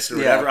uneasiness or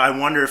whatever. I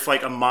wonder if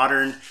like a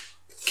modern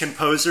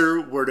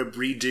composer were to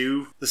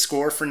redo the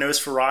score for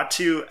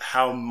Nosferatu,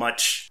 how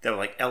much that would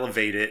like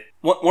elevate it.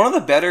 One of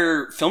the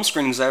better film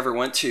screenings I ever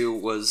went to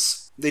was...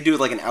 They do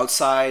like an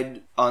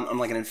outside on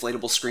like an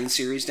inflatable screen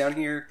series down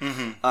here.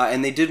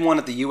 And they did one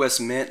at the US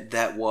Mint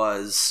that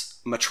was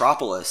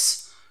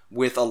Metropolis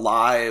with a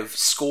live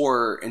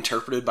score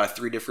interpreted by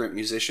 3 different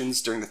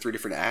musicians during the 3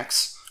 different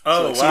acts.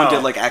 Oh, so, someone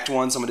did like Act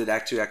 1, someone did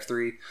Act 2, Act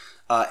 3.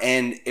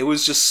 And it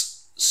was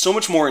just so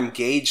much more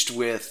engaged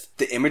with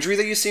the imagery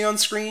that you see on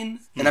screen.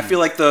 And I feel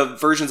like the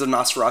versions of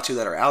Nosferatu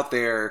that are out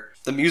there,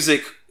 the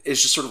music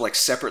is just sort of like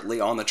separately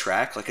on the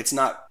track. Like it's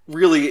not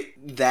really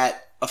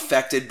that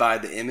affected by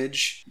the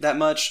image that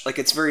much. Like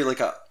it's very like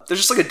there's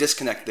just like a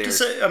disconnect there.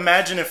 Just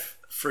imagine if,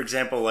 for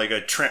example, like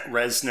a Trent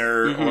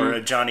Reznor or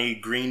a Johnny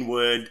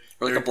Greenwood,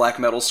 or like a black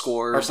metal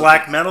score, or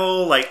black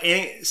metal, like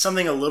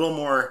something a little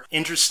more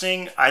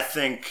interesting. I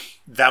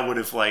think that would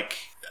have like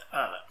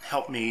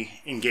helped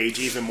me engage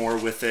even more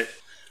with it.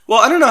 Well,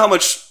 I don't know how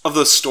much of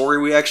the story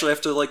we actually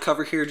have to like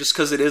cover here, just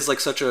because it is like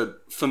such a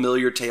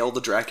familiar tale,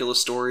 the Dracula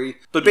story.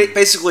 But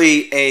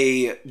basically,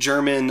 a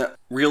German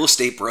real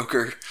estate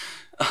broker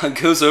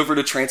goes over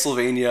to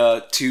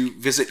Transylvania to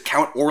visit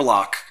Count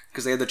Orlok,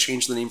 because they had to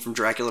change the name from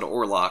Dracula to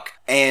Orlok,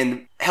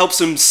 and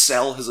helps him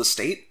sell his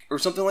estate or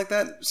something like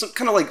that. Some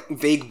kind of like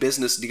vague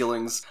business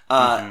dealings.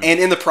 And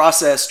in the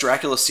process,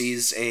 Dracula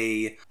sees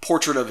a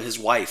portrait of his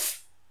wife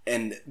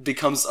and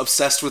becomes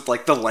obsessed with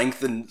like the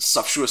length and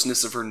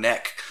sumptuousness of her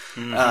neck.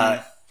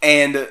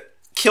 And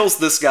kills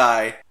this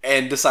guy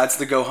and decides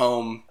to go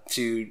home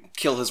to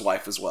kill his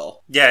wife as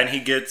well. Yeah, and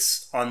he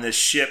gets on this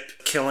ship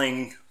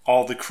killing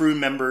all the crew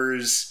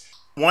members.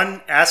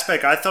 One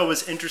aspect I thought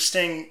was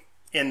interesting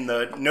in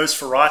the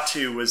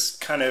Nosferatu was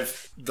kind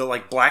of the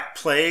like Black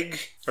Plague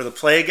or the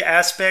plague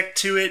aspect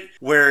to it,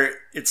 where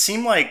it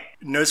seemed like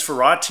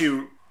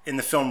Nosferatu in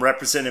the film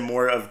represented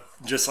more of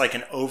just like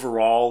an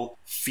overall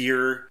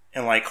fear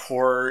and like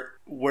horror,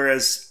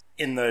 whereas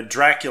in the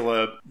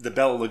Dracula, the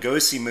Bela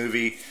Lugosi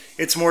movie,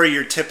 it's more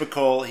your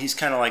typical, he's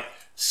kind of like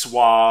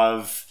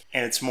suave,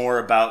 and it's more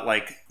about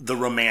like the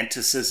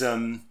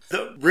romanticism.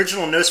 The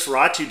original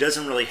Nosferatu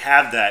doesn't really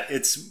have that.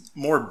 It's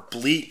more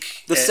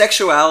bleak. The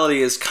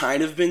sexuality has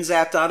kind of been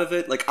zapped out of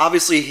it. Like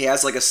obviously he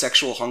has like a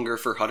sexual hunger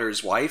for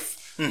Hutter's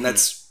wife, and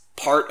that's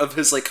part of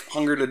his like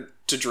hunger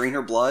to drain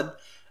her blood.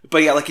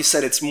 But yeah, like you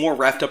said, it's more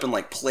wrapped up in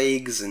like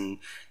plagues and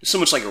there's so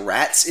much like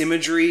rats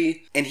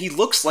imagery, and he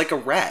looks like a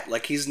rat.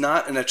 Like he's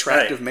not an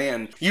attractive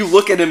man. You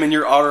look at him and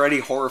you're already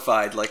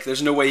horrified. Like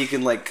there's no way he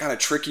can like kind of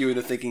trick you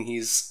into thinking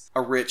he's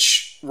a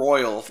rich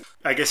royal.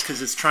 I guess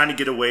because it's trying to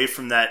get away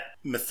from that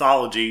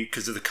mythology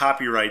because of the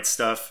copyright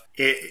stuff.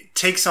 It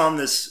takes on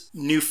this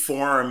new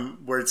form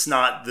where it's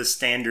not the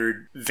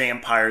standard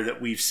vampire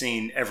that we've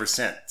seen ever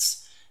since.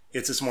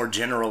 It's this more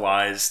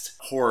generalized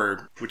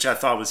horror, which I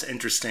thought was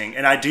interesting.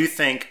 And I do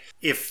think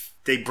if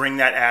they bring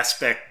that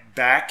aspect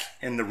back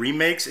in the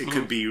remakes, it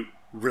could be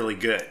really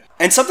good.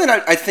 And something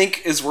I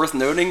think is worth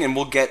noting, and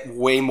we'll get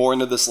way more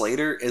into this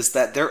later, is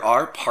that there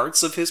are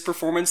parts of his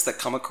performance that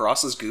come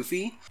across as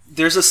goofy.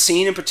 There's a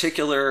scene in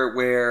particular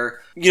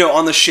where, you know,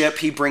 on the ship,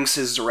 he brings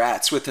his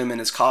rats with him in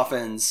his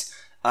coffins,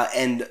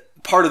 and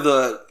part of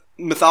the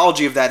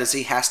mythology of that is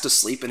he has to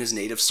sleep in his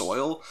native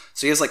soil,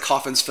 so he has like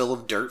coffins full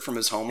of dirt from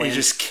his homeland. He's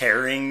just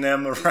carrying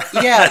them around.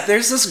 Yeah,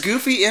 there's this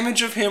goofy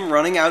image of him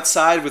running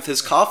outside with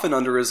his coffin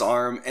under his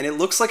arm, and it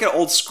looks like an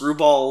old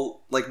screwball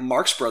like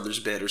Marx Brothers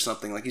bit or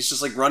something. Like he's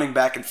just like running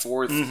back and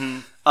forth,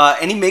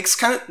 and he makes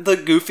kind of the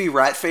goofy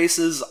rat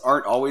faces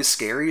aren't always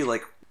scary.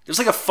 Like there's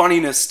like a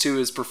funniness to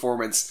his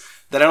performance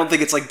that I don't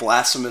think it's like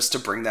blasphemous to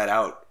bring that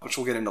out, which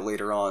we'll get into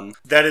later on.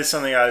 That is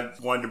something I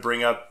wanted to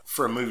bring up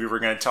for a movie we're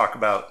going to talk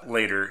about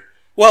later.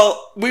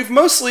 Well, we've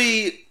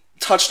mostly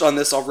touched on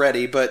this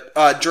already, but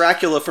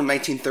Dracula from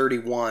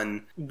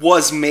 1931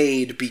 was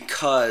made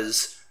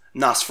because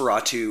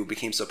Nosferatu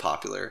became so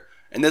popular.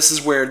 And this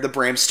is where the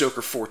Bram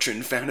Stoker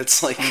fortune found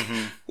its like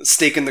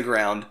stake in the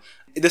ground.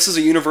 This is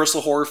a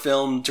Universal horror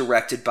film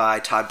directed by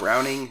Todd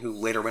Browning, who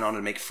later went on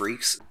to make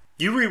Freaks.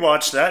 You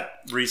rewatched that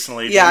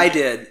recently. Yeah, I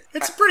did.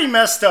 It's a pretty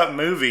messed up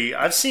movie.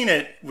 I've seen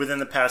it within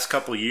the past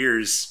couple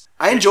years.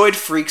 I enjoyed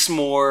Freaks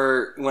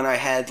more when I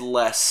had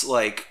less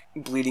like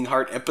bleeding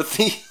heart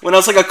empathy. When I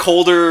was like a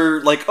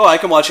colder, like, oh, I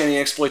can watch any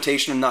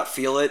exploitation and not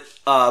feel it.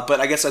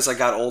 But I guess as I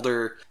got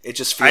older, it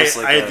just feels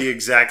like I had the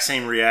exact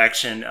same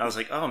reaction. I was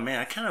like, oh man,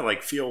 I kind of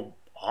like feel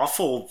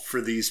awful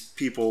for these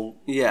people.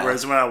 Yeah.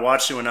 Whereas when I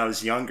watched it when I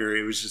was younger,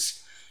 it was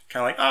just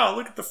kind of like, oh,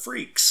 look at the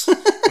freaks,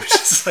 which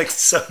is like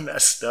so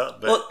messed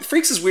up. But Well,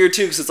 Freaks is weird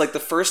too because it's like the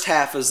first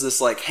half is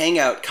this like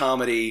hangout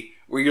comedy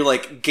where you're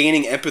like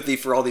gaining empathy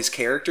for all these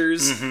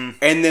characters,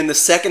 and then the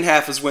second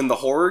half is when the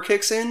horror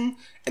kicks in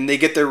and they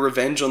get their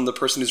revenge on the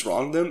person who's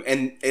wronged them,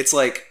 and it's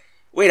like,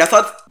 wait, I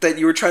thought that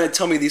you were trying to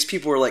tell me these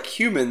people were like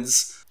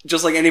humans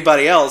just like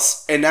anybody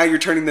else, and now you're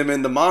turning them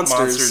into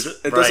monsters.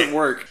 It doesn't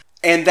work.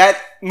 And that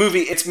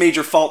movie, its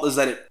major fault is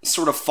that it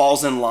sort of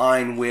falls in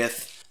line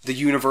with the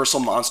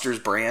Universal Monsters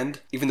brand,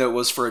 even though it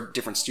was for a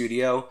different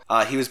studio.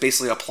 He was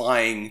basically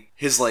applying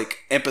his like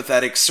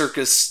empathetic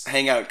circus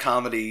hangout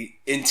comedy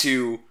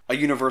into a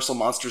Universal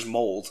Monsters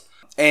mold.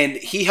 And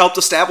he helped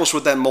establish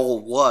what that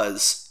mold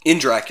was in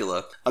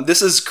Dracula.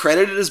 This is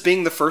credited as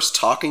being the first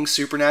talking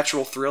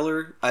supernatural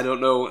thriller. I don't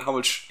know how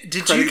much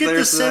did credit you get the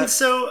there's to that. sense,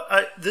 though?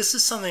 This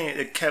is something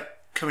that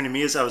kept coming to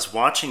me as I was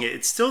watching it.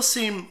 It still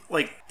seemed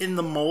like in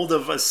the mold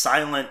of a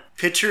silent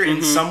picture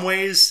in some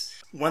ways.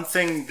 One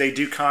thing they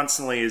do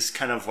constantly is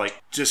kind of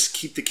like just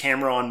keep the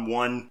camera on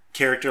one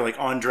character, like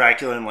on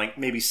Dracula, and like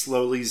maybe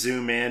slowly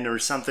zoom in or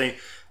something.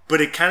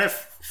 But it kind of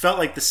felt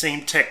like the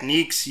same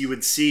techniques you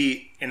would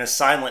see in a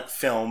silent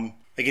film.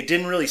 Like it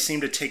didn't really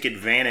seem to take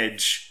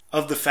advantage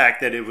of the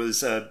fact that it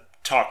was a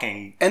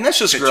talking And that's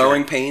just picture.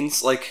 growing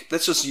pains. Like,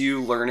 that's just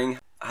you learning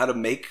how to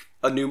make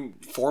a new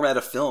format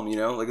of film, you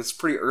know? Like, it's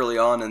pretty early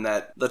on in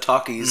that, the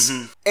talkies.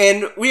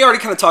 And we already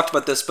kind of talked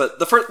about this, but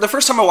the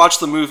first time I watched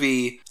the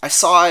movie, I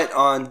saw it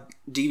on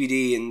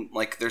DVD in,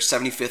 like, their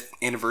 75th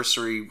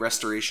anniversary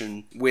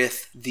restoration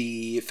with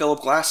the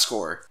Philip Glass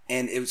score.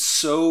 And it was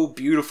so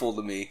beautiful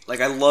to me.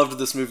 Like, I loved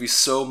this movie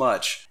so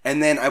much.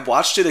 And then I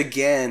watched it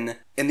again,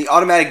 and the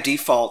automatic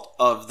default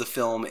of the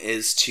film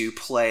is to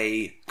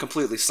play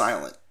completely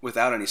silent,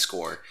 without any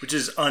score. Which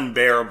is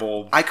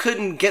unbearable. I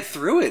couldn't get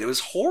through it. It was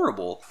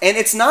horrible. And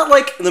it's not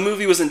like the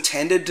movie was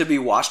intended to be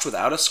watched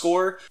without a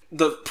score.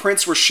 The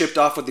prints were shipped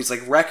off with these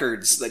like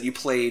records that you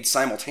played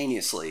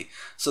simultaneously,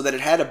 so that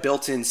it had a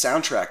built-in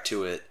soundtrack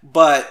to it.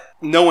 But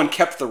no one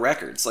kept the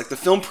records. Like, the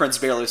film prints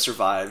barely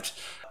survived.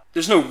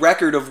 There's no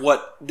record of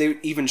what they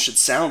even should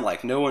sound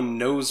like. No one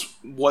knows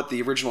what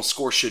the original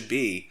score should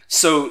be.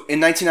 So in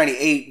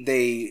 1998,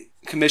 they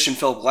commissioned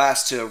Philip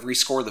Glass to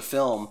rescore the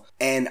film,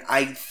 and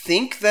I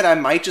think that I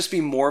might just be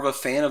more of a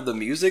fan of the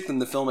music than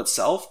the film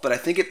itself, but I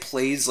think it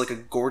plays like a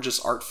gorgeous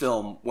art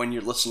film when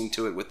you're listening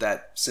to it with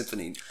that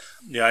symphony.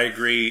 Yeah, I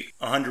agree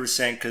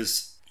 100%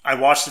 because I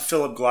watched the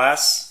Philip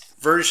Glass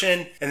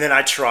version, and then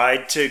I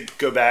tried to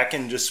go back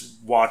and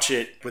just watch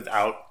it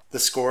without the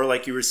score,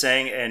 like you were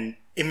saying, and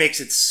it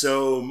makes it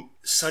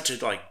such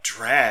a like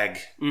drag.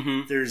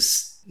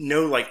 There's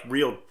no like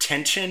real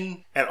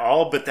tension at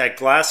all, but that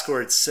Glass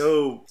score, it's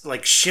so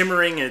like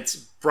shimmering and it's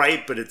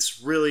bright, but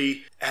it's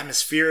really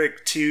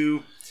atmospheric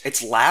too.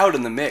 It's loud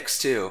in the mix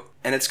too,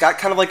 and it's got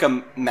kind of like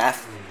a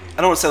math, I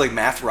don't want to say like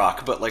math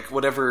rock, but like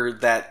whatever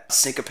that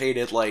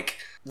syncopated like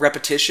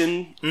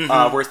repetition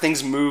where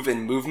things move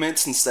in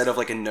movements instead of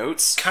like in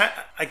notes.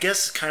 I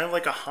guess kind of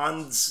like a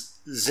Hans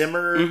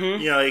Zimmer,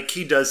 you know, like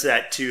he does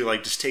that too,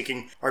 like just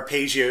taking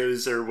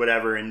arpeggios or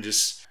whatever and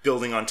just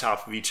building on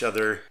top of each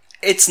other.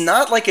 It's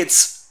not like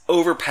it's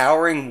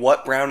overpowering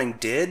what Browning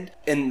did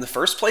in the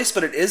first place,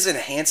 but it is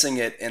enhancing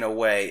it in a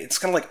way. It's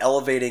kind of like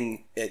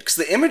elevating it, because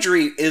the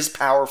imagery is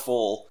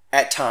powerful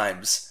at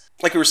times.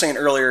 Like we were saying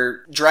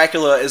earlier,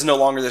 Dracula is no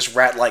longer this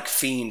rat-like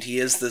fiend. He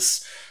is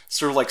this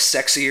sort of like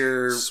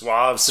sexier,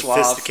 suave,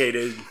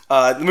 sophisticated.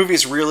 The movie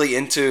is really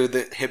into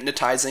the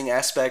hypnotizing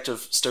aspect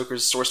of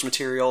Stoker's source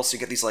material, so you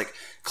get these like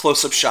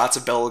close-up shots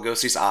of Bela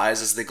Lugosi's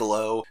eyes as they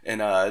glow,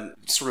 and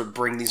sort of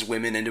bring these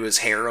women into his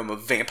harem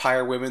of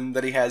vampire women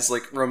that he has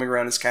like roaming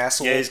around his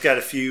castle. Yeah, he's got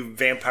a few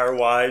vampire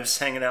wives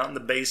hanging out in the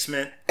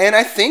basement. And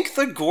I think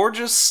the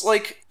gorgeous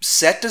like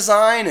set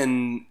design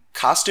and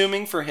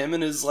costuming for him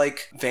and his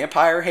like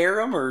vampire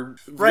harem are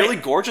really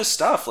gorgeous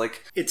stuff.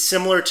 Like, it's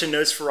similar to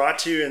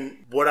NosferaToo,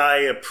 and what I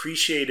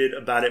appreciated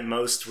about it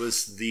most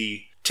was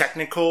the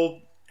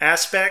technical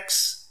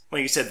aspects.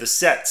 Like you said, the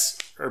sets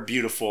are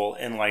beautiful,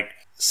 and like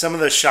some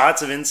of the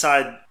shots of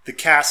inside the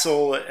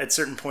castle at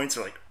certain points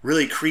are like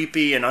really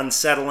creepy and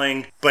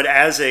unsettling. But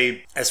as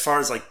far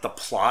as like the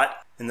plot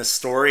and the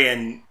story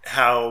and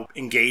how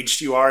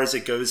engaged you are as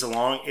it goes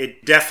along,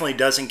 it definitely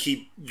doesn't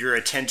keep your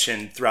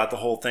attention throughout the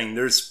whole thing.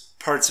 There's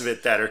parts of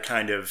it that are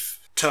kind of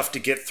tough to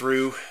get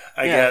through,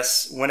 I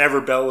guess, whenever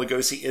Bela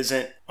Lugosi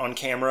isn't on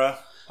camera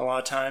a lot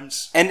of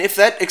times. And if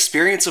that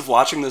experience of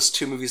watching those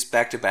two movies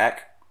back to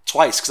back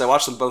twice, because I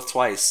watched them both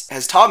twice,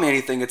 has taught me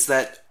anything, it's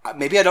that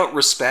maybe I don't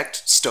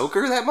respect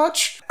Stoker that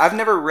much. I've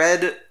never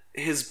read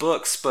his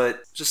books,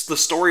 but just the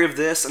story of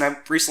this, and I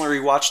recently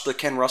rewatched the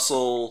Ken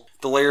Russell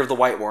The Lair of the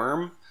White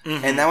Worm,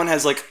 and that one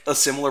has like a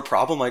similar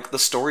problem. Like, the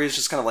story is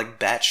just kind of like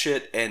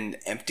batshit and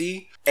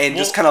empty and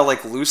just kind of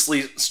like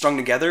loosely strung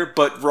together,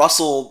 but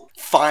Russell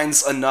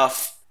finds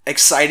enough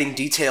exciting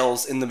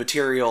details in the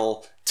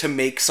material to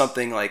make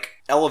something like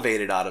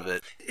elevated out of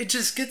it. It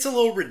just gets a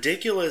little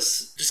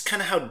ridiculous, just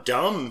kind of how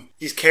dumb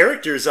these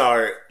characters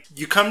are.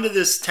 You come to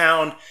this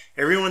town,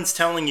 everyone's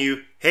telling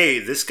you, hey,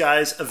 this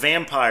guy's a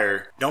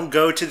vampire. Don't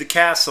go to the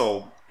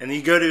castle. And then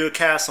you go to a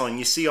castle and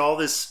you see all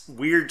this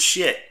weird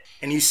shit.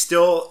 And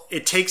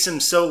it takes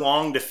him so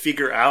long to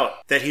figure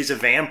out that he's a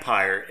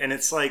vampire. And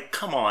it's like,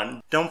 come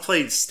on, don't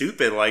play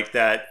stupid like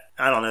that.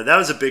 I don't know. That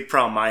was a big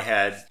problem I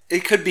had.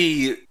 It could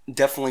be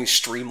definitely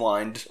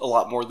streamlined a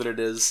lot more than it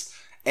is.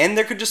 And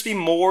there could just be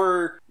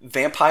more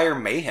vampire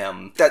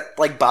mayhem. That,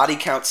 like, body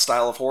count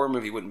style of horror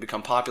movie wouldn't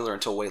become popular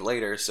until way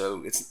later,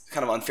 so it's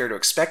kind of unfair to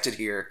expect it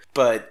here.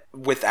 But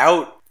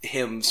without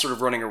him sort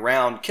of running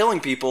around killing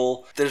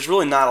people, there's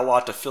really not a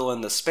lot to fill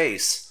in the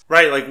space.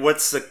 Right, like,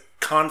 what's the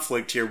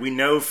conflict here? We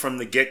know from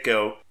the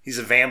get-go he's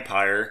a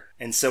vampire,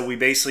 and so we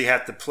basically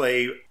have to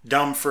play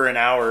dumb for an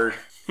hour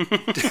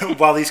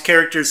while these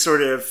characters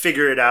sort of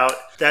figure it out.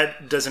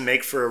 That doesn't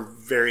make for a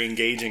very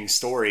engaging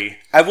story.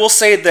 I will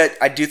say that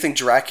I do think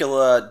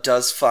Dracula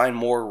does find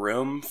more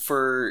room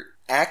for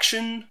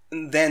action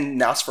than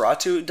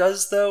Nosferatu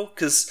does, though,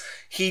 because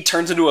he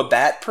turns into a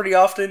bat pretty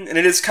often, and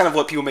it is kind of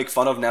what people make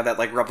fun of now, that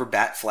like rubber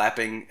bat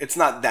flapping. It's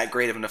not that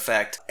great of an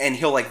effect, and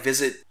he'll like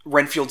visit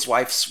Renfield's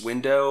wife's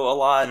window a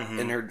lot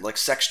in her like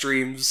sex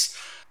dreams,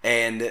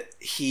 and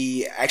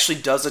he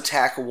actually does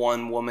attack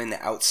one woman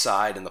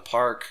outside in the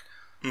park.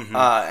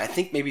 I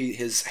think maybe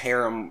his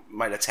harem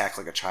might attack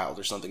like a child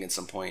or something at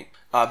some point.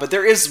 But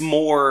there is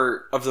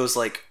more of those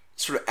like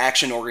sort of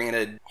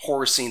action-oriented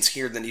horror scenes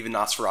here than even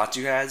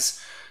Nosferatu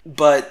has.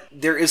 But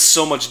there is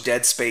so much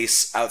dead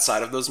space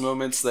outside of those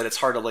moments that it's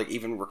hard to like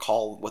even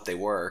recall what they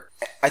were.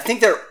 I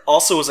think there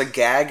also was a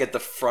gag at the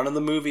front of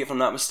the movie, if I'm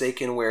not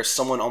mistaken, where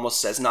someone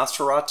almost says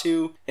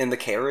Nosferatu in the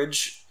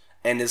carriage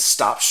and is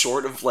stopped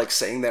short of like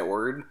saying that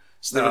word.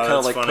 So they were kind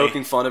of like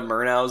poking fun at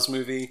Murnau's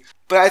movie.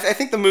 But I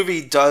think the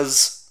movie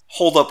does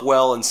hold up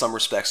well in some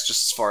respects,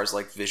 just as far as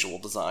like visual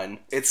design.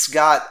 It's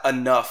got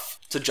enough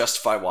to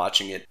justify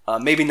watching it.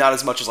 Maybe not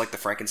as much as like the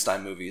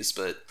Frankenstein movies,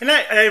 but... And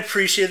I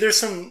appreciate there's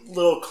some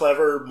little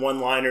clever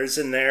one-liners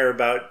in there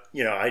about,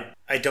 you know,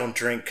 I don't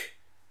drink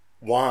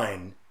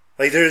wine.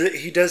 Like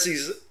he does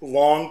these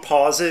long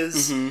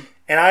pauses, and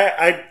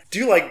I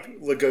do like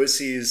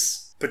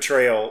Lugosi's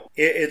portrayal.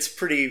 It's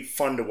pretty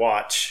fun to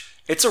watch.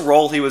 It's a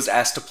role he was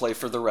asked to play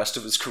for the rest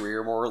of his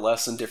career, more or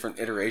less, in different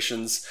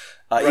iterations.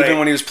 Even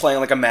when he was playing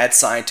like a mad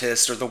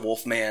scientist or the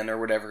Wolfman or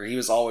whatever, he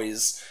was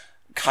always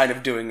kind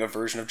of doing a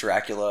version of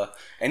Dracula,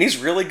 and he's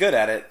really good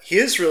at it. He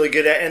is really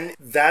good at it, and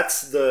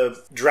that's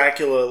the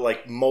Dracula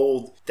like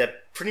mold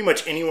that pretty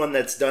much anyone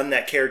that's done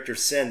that character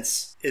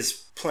since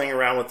is playing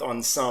around with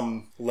on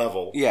some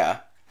level. Yeah.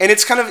 And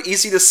it's kind of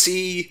easy to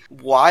see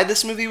why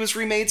this movie was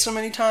remade so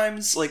many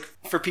times. Like,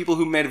 for people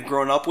who may have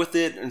grown up with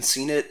it and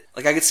seen it,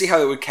 like, I could see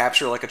how it would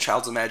capture, like, a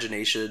child's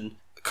imagination.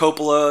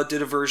 Coppola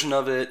did a version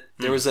of it.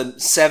 There was a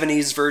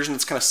 70s version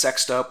that's kind of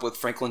sexed up with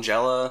Frank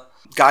Langella.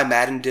 Guy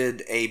Madden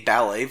did a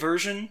ballet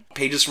version,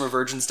 Pages from a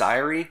Virgin's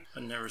Diary.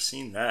 I've never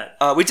seen that.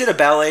 We did a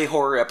ballet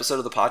horror episode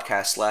of the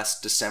podcast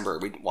last December.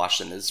 We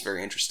watched it, and it's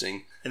very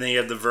interesting. And then you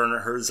have the Werner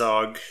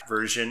Herzog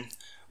version.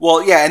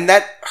 Well, yeah, and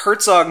that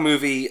Herzog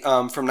movie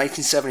from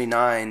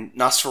 1979,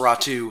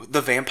 Nosferatu,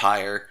 the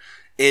Vampire,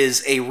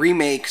 is a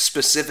remake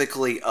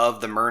specifically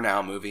of the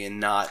Murnau movie and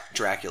not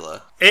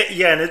Dracula.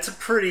 And it's a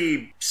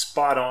pretty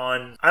spot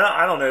on.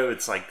 I don't know if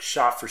it's like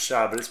shot for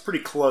shot, but it's pretty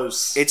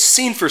close. It's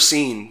scene for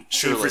scene,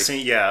 surely. Scene for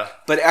scene, yeah.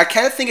 But I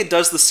kind of think it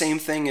does the same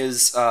thing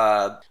as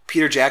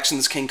Peter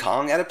Jackson's King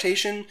Kong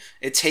adaptation.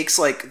 It takes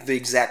like the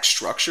exact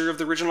structure of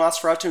the original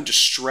Nosferatu and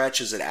just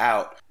stretches it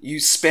out. You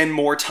spend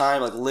more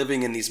time like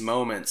living in these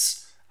moments.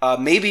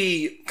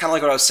 Maybe kind of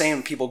like what I was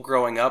saying, people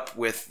growing up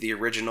with the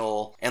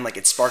original and like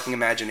it's sparking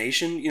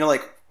imagination. You know,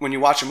 like when you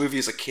watch a movie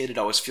as a kid, it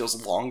always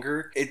feels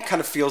longer. It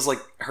kind of feels like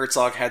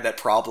Herzog had that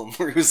problem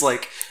where he was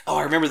like, oh,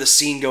 I remember the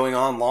scene going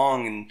on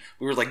long and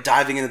we were like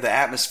diving into the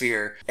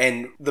atmosphere.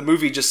 And the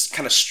movie just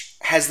kind of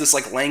has this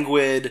like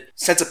languid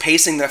sense of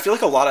pacing that I feel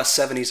like a lot of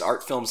 70s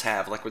art films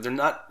have, like where they're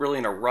not really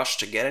in a rush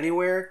to get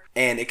anywhere.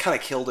 And it kind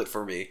of killed it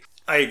for me.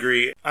 I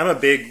agree. I'm a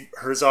big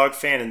Herzog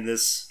fan, and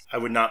this I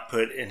would not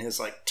put in his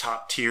like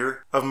top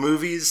tier of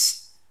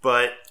movies,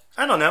 but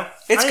I don't know.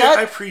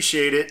 I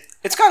appreciate it.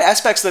 It's got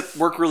aspects that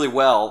work really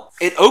well.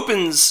 It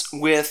opens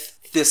with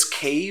this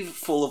cave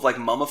full of like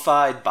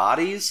mummified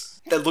bodies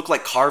that look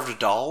like carved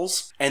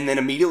dolls, and then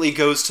immediately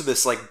goes to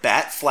this like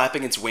bat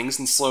flapping its wings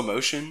in slow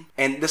motion.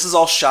 And this is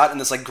all shot in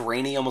this like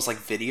grainy, almost like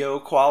video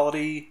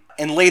quality.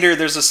 And later,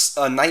 there's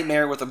a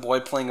nightmare with a boy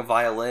playing a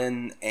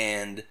violin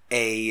and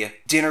a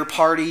dinner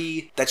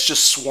party that's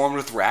just swarmed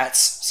with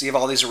rats. So you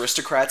have all these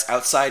aristocrats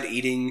outside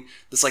eating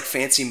this like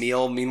fancy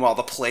meal. Meanwhile,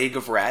 the plague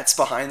of rats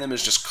behind them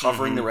is just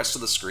covering the rest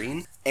of the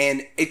screen.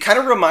 And it kind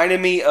of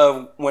reminded me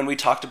of when we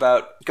talked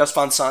about Gus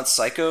Van Sant's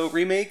Psycho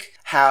remake,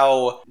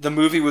 how the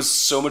movie was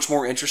so much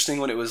more interesting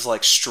when it was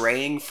like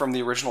straying from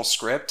the original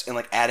script and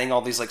like adding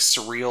all these like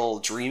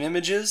surreal dream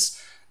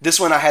images. This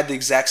one, I had the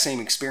exact same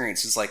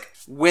experience. It's like,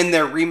 when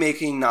they're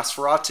remaking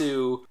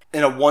Nosferatu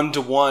in a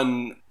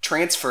one-to-one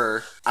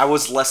transfer, I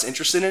was less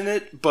interested in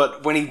it,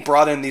 but when he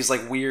brought in these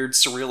like weird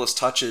surrealist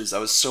touches, I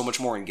was so much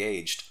more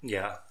engaged.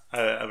 Yeah,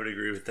 I would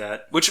agree with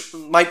that. Which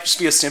might just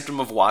be a symptom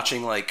of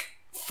watching like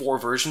 4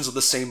 versions of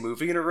the same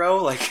movie in a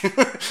row. Like,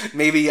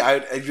 maybe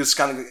I just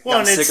kind of well, got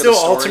and sick it's of the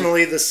still story.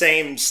 ultimately the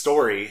same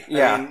story.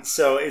 Yeah. I mean,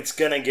 so it's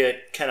gonna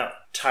get kind of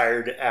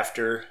tired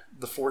after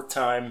the 4th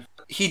time.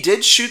 He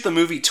did shoot the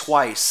movie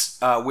twice,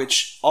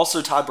 which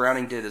also Todd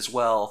Browning did as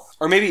well.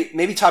 Or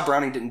maybe Todd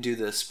Browning didn't do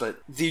this, but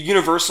the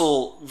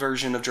Universal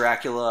version of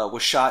Dracula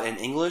was shot in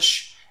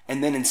English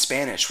and then in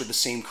Spanish with the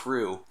same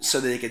crew so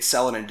that they could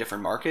sell it in a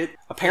different market.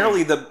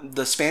 Apparently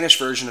the Spanish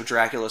version of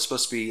Dracula is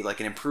supposed to be like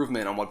an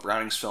improvement on what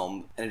Browning's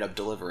film ended up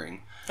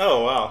delivering.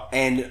 Oh, wow.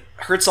 And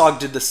Herzog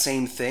did the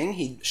same thing.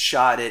 He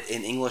shot it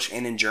in English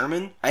and in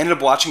German. I ended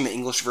up watching the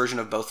English version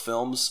of both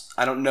films.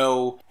 I don't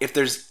know if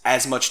there's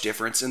as much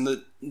difference in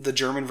the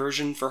German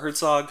version for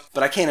Herzog,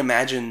 but I can't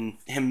imagine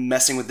him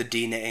messing with the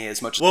DNA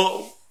as much.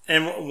 Well,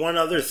 and one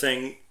other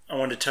thing I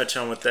wanted to touch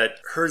on with that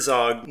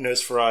Herzog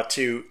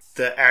NosferaToo,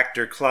 the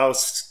actor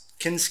Klaus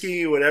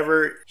Kinski,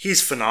 whatever,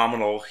 he's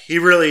phenomenal. He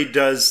really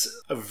does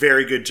a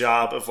very good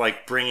job of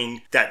like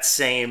bringing that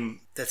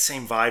same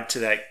vibe to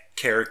that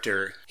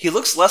character. He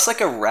looks less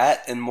like a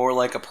rat and more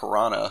like a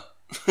piranha.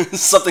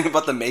 Something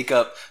about the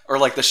makeup or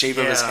like the shape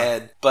of his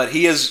head, but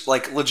he is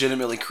like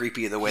legitimately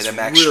creepy the way that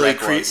Max really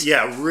Schreck was.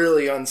 Yeah,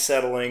 really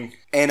unsettling.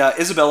 And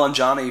Isabelle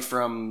Adjani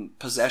from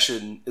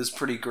Possession is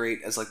pretty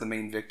great as like the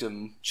main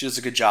victim. She does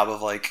a good job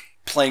of like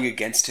playing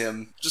against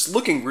him, just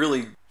looking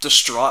really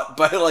distraught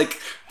by like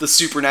the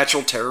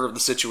supernatural terror of the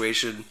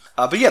situation.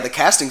 But yeah, the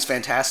casting's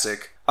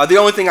fantastic. The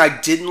only thing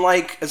I didn't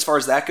like as far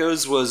as that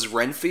goes was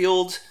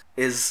Renfield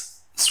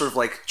is sort of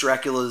like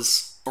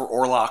Dracula's or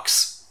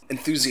Orlok's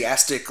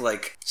enthusiastic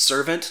like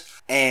servant,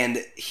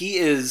 and he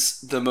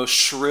is the most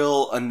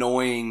shrill,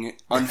 annoying,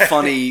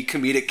 unfunny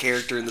comedic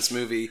character in this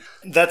movie.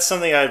 That's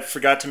something I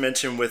forgot to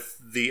mention with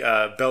the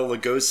Bela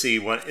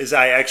Lugosi one, is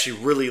I actually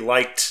really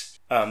liked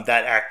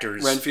that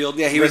actor's Renfield.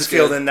 Yeah, he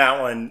Renfield was good in that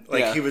one.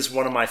 Like, Yeah. he was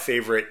one of my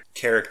favorite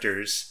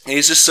characters. And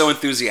he's just so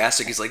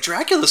enthusiastic. He's like,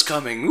 Dracula's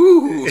coming.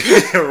 Woo!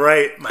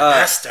 Right, my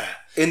master.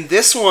 In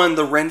this one,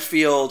 the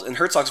Renfield in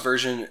Herzog's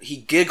version, he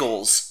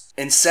giggles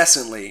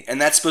incessantly,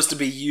 and that's supposed to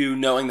be you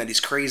knowing that he's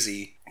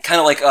crazy. Kind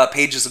of like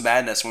Pages of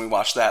Madness when we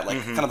watched that,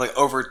 like kind of like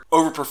over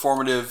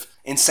performative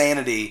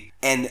insanity.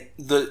 And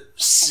the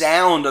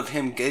sound of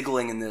him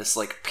giggling in this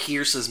like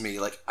pierces me.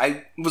 Like,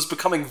 I was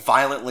becoming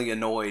violently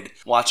annoyed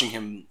watching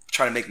him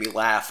try to make me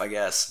laugh, I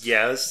guess.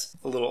 Yeah, it's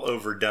a little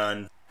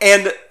overdone.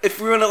 And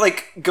if we want to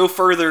like go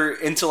further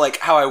into like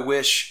how I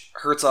wish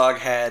Herzog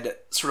had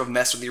sort of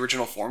messed with the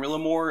original formula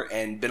more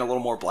and been a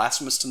little more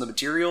blasphemous to the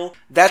material,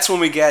 that's when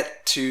we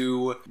get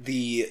to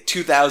the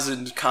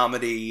 2000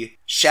 comedy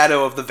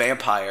Shadow of the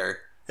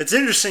Vampire. It's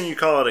interesting you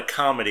call it a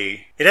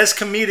comedy. It has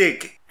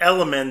comedic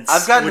elements,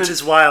 which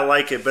is why I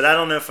like it, but I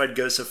don't know if I'd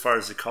go so far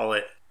as to call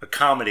it a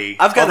comedy.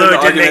 I've gotten into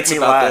arguments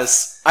about laugh.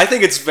 this. I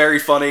think it's very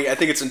funny. I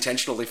think it's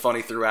intentionally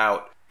funny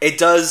throughout. It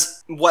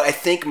does what I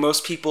think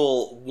most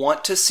people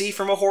want to see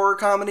from a horror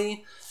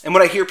comedy. And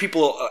what I hear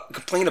people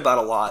complain about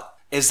a lot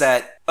is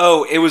that,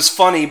 oh, it was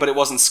funny, but it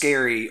wasn't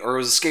scary. Or it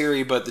was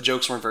scary, but the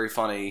jokes weren't very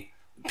funny.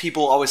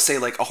 People always say,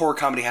 like, a horror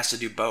comedy has to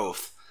do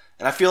both.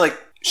 And I feel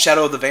like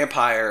Shadow of the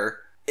Vampire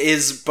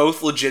is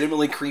both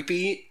legitimately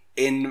creepy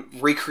in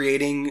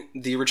recreating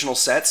the original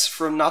sets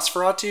from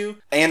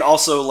NosferaToo, and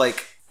also,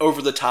 like,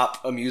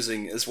 over-the-top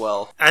amusing as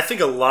well. I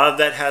think a lot of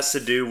that has to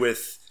do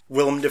with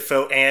Willem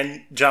Dafoe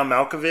and John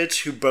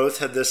Malkovich, who both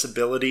had this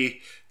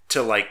ability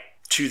to like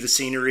chew the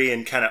scenery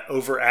and kind of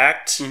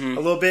overact a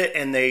little bit.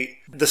 And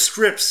the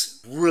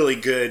script's really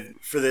good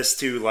for this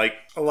too. Like,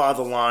 a lot of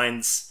the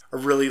lines are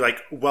really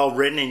like well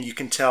written, and you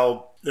can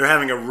tell they're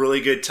having a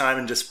really good time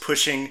and just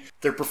pushing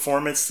their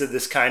performance to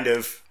this kind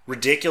of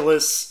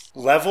ridiculous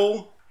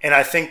level. And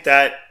I think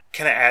that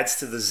kind of adds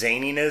to the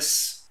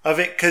zaniness of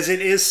it, because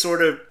it is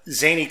sort of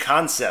zany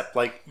concept.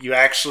 Like, you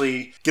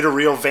actually get a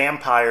real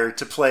vampire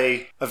to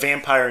play a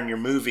vampire in your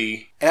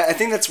movie. And I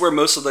think that's where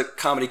most of the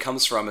comedy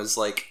comes from, is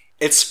like,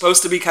 it's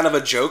supposed to be kind of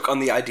a joke on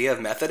the idea of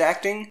method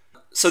acting.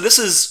 So this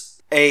is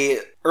a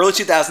early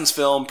 2000s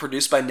film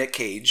produced by Nick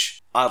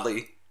Cage,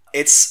 oddly.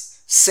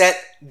 It's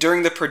set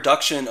during the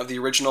production of the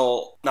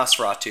original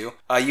NosferaToo.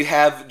 You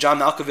have John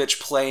Malkovich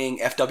playing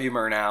F.W.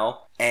 Murnau,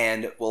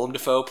 and Willem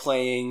Dafoe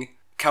playing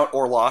Count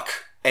Orlok,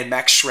 and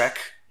Max Schreck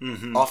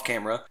off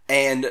camera.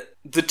 And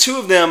the two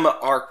of them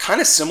are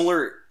kind of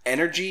similar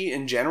energy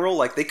in general.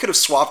 Like, they could have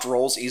swapped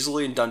roles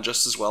easily and done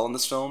just as well in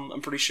this film, I'm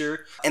pretty sure.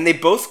 And they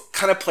both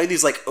kind of play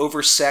these like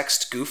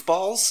oversexed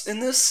goofballs in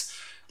this.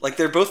 Like,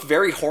 they're both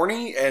very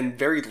horny and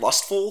very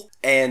lustful,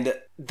 and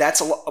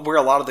that's where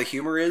a lot of the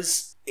humor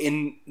is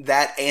in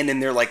that, and in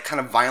their like kind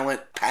of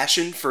violent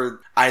passion for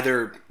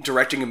either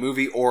directing a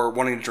movie or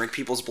wanting to drink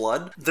people's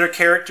blood. Their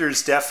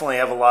characters definitely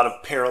have a lot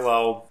of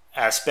parallel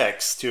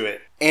aspects to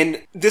it.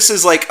 And this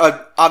is like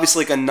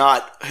obviously like a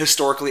not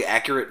historically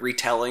accurate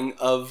retelling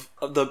of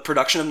the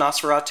production of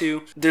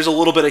NosferaToo. There's a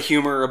little bit of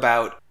humor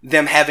about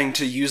them having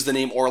to use the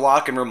name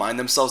Orlok and remind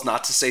themselves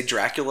not to say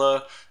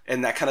Dracula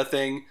and that kind of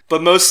thing.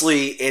 But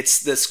mostly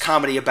it's this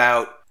comedy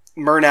about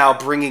Murnau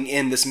bringing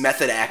in this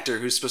method actor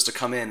who's supposed to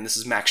come in. This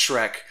is Max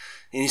Schreck.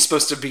 and he's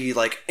supposed to be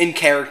like in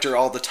character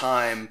all the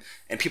time,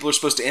 and people are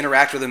supposed to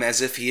interact with him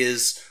as if he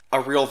is a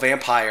real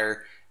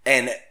vampire.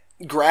 And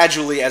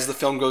gradually, as the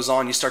film goes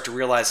on, you start to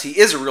realize he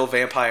is a real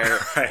vampire,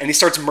 Right. and he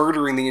starts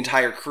murdering the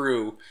entire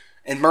crew.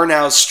 And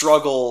Murnau's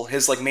struggle,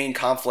 his like main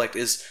conflict,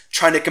 is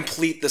trying to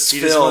complete this He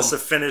film. just wants to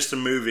finish the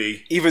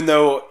movie. Even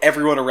though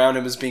everyone around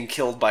him is being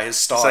killed by his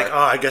star. It's like, oh,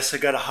 I guess I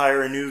gotta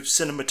hire a new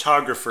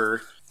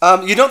cinematographer.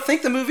 You don't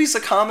think the movie's a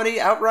comedy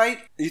outright?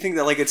 You think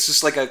that like it's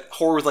just like a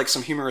horror with like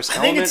some humorous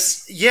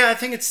elements? I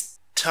think it's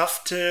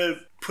tough to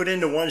put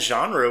into one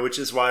genre, which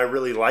is why I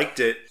really liked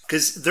it.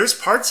 Because there's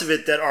parts of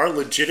it that are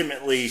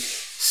legitimately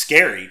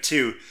scary,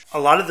 too. A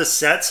lot of the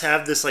sets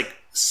have this like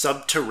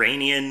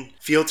subterranean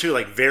feel to,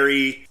 like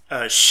very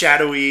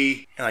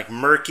shadowy and like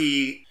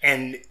murky,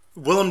 and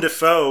Willem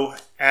Dafoe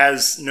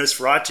as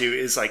Nosferatu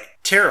is like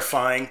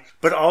terrifying,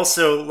 but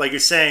also, like you're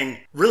saying,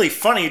 really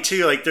funny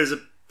too. Like there's a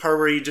part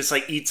where he just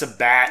like eats a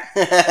bat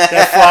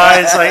that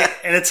flies, like,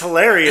 and it's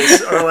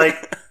hilarious. Or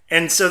like,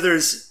 and so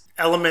there's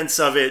elements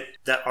of it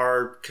that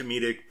are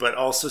comedic, but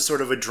also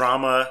sort of a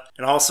drama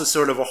and also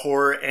sort of a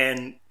horror,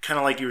 and kind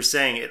of like you were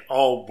saying, it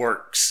all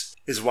works.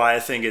 Is why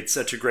I think it's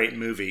such a great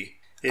movie.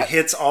 It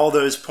hits all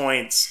those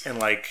points and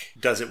like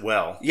does it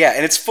well. Yeah,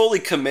 and it's fully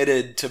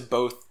committed to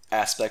both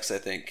aspects, I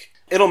think.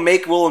 It'll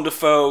make Willem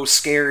Dafoe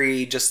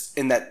scary just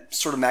in that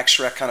sort of Max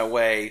Schreck kind of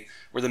way,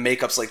 where the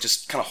makeup's like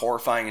just kind of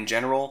horrifying in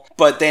general.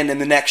 But then in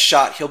the next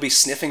shot, he'll be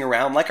sniffing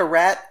around like a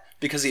rat,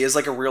 because he is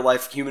like a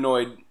real-life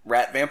humanoid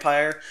rat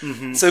vampire.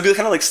 Mm-hmm. So he'll be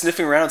kind of like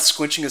sniffing around and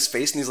squinching his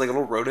face in these like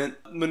little rodent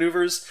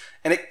maneuvers.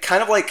 And it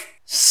kind of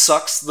like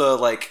sucks the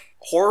like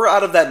horror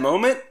out of that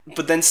moment,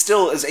 but then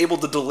still is able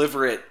to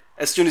deliver it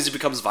as soon as he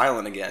becomes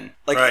violent again.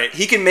 Like, right.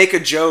 He can make a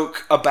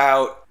joke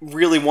about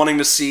really wanting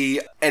to see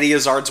Eddie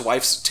Izzard's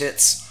wife's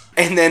tits,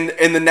 and then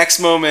in the next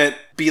moment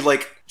be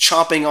like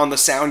chomping on the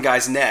sound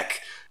guy's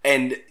neck,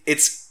 and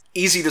it's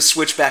easy to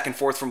switch back and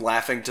forth from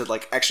laughing to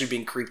like actually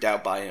being creeped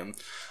out by him.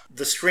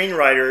 The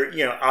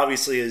screenwriter,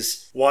 obviously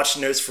has watched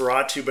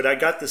Nosferatu, but I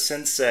got the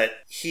sense that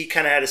he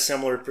kind of had a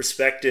similar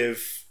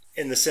perspective,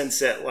 in the sense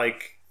that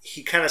like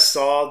he kind of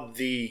saw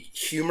the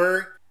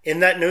humor in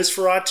that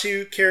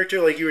Nosferatu character,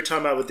 like you were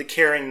talking about with the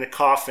carrying the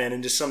coffin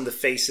and just some of the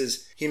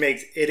faces he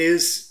makes. It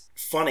is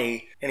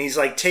funny, and he's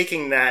like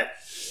taking that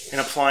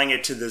and applying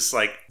it to this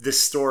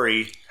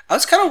story. I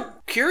was kind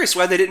of curious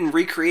why they didn't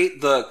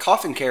recreate the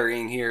coffin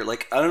carrying here.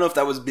 Like, I don't know if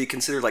that would be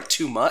considered like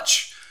too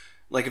much,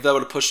 like if that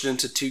would have pushed it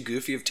into too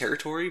goofy of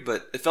territory,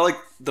 but it felt like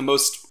the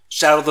most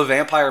Shadow the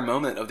Vampire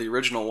moment of the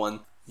original one.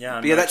 Yeah,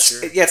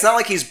 sure. Yeah, it's not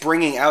like he's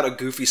bringing out a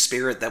goofy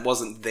spirit that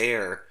wasn't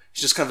there.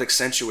 He's just kind of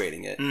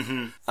accentuating it.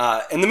 Mm-hmm.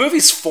 And the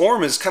movie's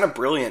form is kind of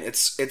brilliant.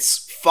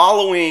 It's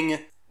following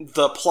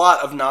the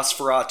plot of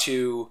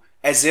Nosferatu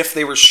as if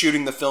they were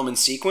shooting the film in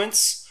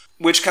sequence,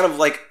 which kind of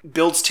like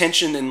builds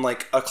tension in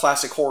like a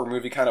classic horror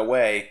movie kind of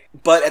way.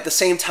 But at the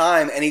same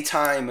time,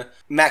 anytime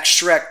Max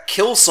Schreck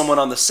kills someone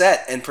on the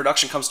set and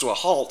production comes to a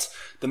halt,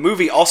 the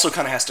movie also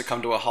kind of has to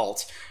come to a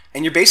halt.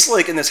 And you're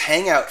basically like in this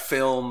hangout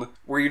film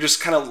where you're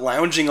just kind of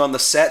lounging on the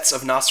sets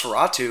of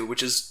Nosferatu,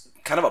 which is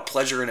kind of a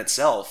pleasure in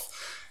itself.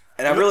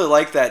 And I really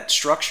like that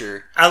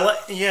structure. And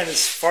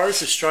as far as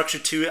the structure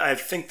too, I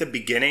think the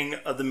beginning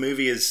of the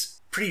movie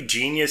is pretty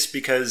genius,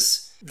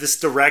 because this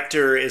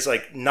director is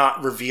like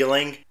not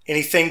revealing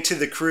anything to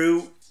the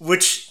crew,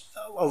 which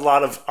a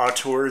lot of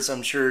auteurs,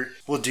 I'm sure,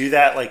 will do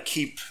that, like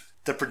keep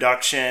the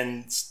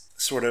production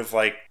sort of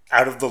like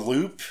out of the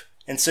loop.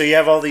 And so you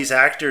have all these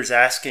actors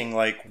asking,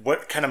 like,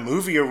 what kind of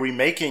movie are we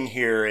making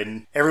here?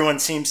 And everyone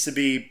seems to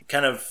be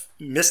kind of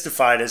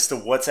mystified as to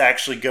what's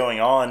actually going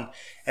on.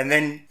 And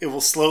then it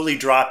will slowly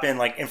drop in,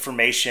 like,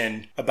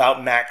 information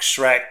about Max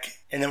Schreck.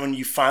 And then when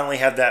you finally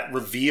have that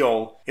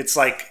reveal, it's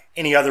like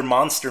any other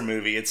monster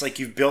movie. It's like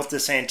you've built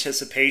this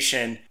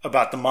anticipation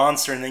about the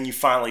monster, and then you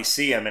finally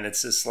see him, and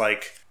it's this,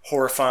 like,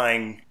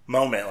 horrifying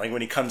moment, like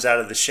when he comes out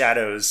of the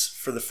shadows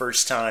for the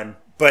first time.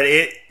 But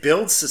it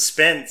builds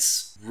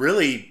suspense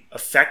really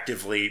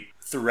effectively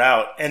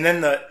throughout. And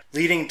then the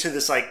leading to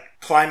this like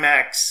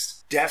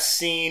climax death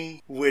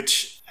scene,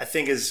 which I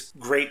think is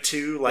great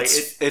too. Like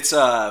it's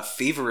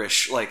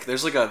feverish. Like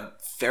there's like a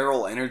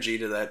feral energy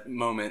to that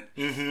moment,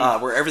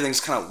 where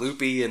everything's kind of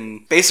loopy,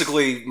 and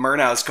basically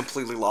Murnau's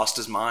completely lost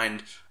his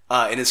mind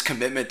in his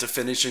commitment to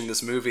finishing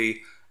this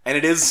movie. And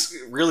it is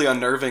really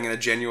unnerving in a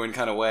genuine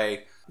kind of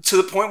way, to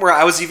the point where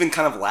I was even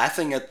kind of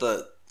laughing at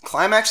the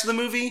climax of the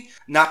movie,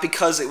 not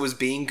because it was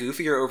being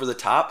goofy or over the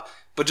top,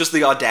 but just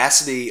the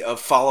audacity of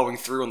following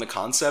through on the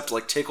concept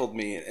like tickled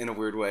me in a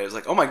weird way. It was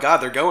like, oh my god,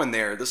 they're going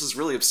there. This is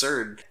really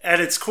absurd.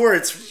 At its core,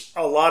 it's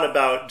a lot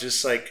about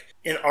just like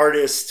an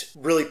artist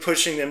really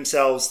pushing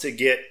themselves to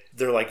get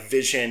their like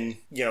vision,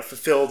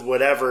 fulfilled,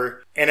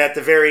 whatever. And at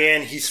the very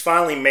end, he's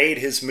finally made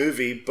his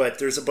movie, but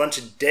there's a bunch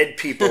of dead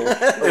people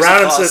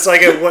around him, so it's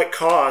like, at what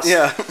cost?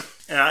 Yeah.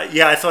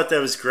 I thought that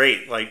was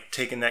great, like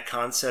taking that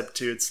concept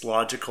to its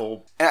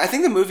logical. And I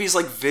think the movie's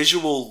like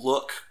visual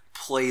look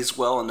plays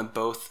well into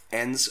both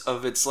ends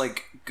of its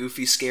like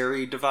goofy,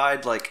 scary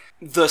divide. Like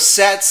the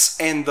sets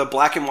and the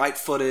black and white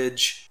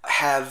footage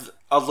have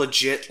a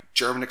legit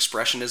German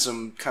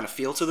expressionism kind of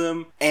feel to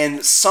them.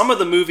 And some of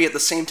the movie at the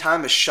same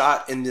time is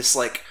shot in this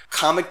like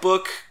comic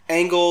book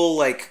angle,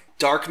 like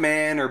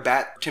Darkman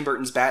or Tim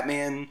Burton's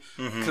Batman,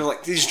 kind of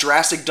like these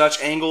drastic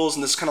Dutch angles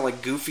and this kind of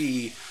like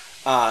goofy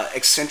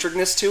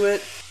eccentricness to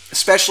it.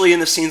 Especially in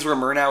the scenes where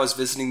Murnau is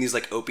visiting these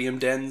like opium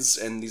dens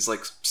and these like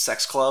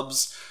sex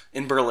clubs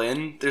in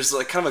Berlin. There's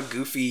like kind of a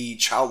goofy,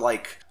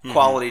 childlike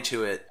quality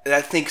to it that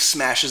I think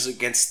smashes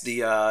against the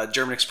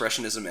German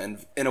expressionism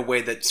and in a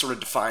way that sort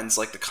of defines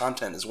like the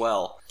content as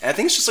well. And I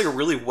think it's just like a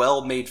really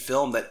well-made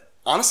film that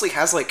honestly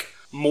has like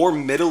more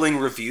middling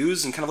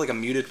reviews and kind of like a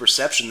muted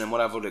reception than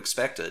what I would have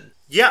expected.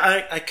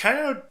 Yeah, I kind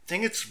of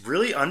think it's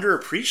really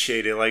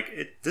underappreciated.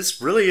 Like,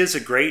 this really is a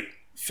great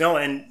film.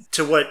 And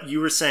to what you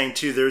were saying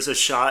too, there's a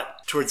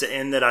shot towards the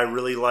end that I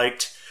really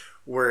liked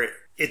where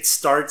it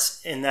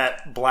starts in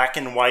that black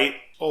and white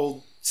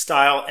old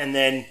style and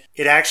then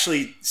it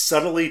actually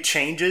subtly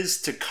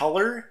changes to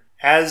color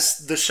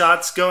as the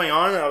shot's going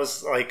on. And I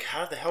was like,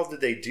 how the hell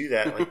did they do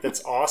that? Like,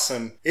 that's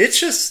awesome. It's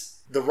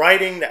just the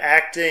writing, the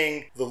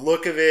acting, the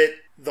look of it,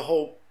 the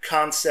whole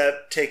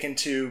concept taken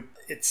to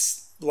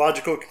its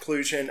logical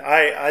conclusion.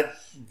 I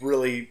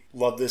really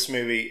love this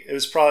movie. It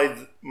was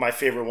probably my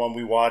favorite one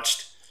we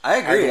watched. I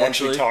agree, the ones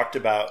actually. we talked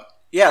about.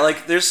 Yeah,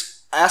 like,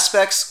 there's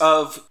aspects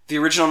of the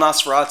original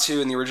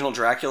Nosferatu and the original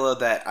Dracula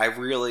that I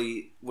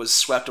really was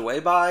swept away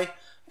by,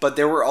 but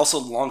there were also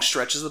long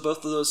stretches of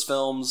both of those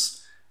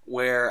films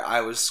where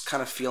I was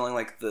kind of feeling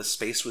like the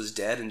space was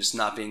dead and just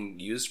not being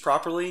used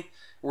properly,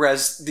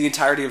 whereas the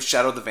entirety of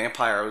Shadow of the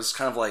Vampire, I was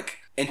kind of like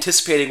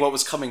anticipating what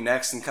was coming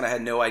next and kind of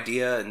had no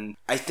idea. And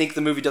I think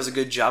the movie does a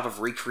good job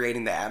of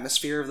recreating the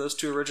atmosphere of those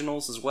two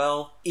originals as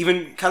well.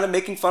 Even kind of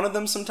making fun of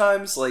them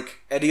sometimes.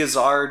 Like, Eddie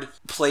Izzard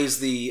plays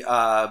the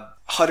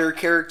Hutter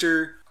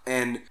character,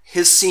 and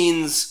his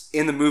scenes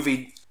in the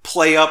movie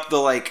play up the,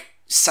 like,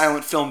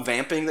 silent film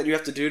vamping that you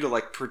have to do to,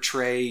 like,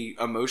 portray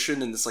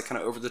emotion in this, like, kind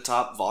of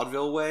over-the-top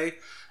vaudeville way.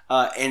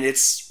 And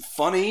it's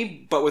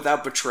funny, but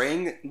without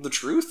betraying the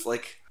truth.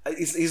 Like,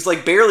 he's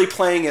like barely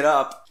playing it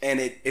up, and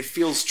it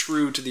feels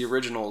true to the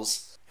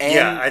originals. And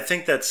yeah, I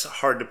think that's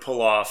hard to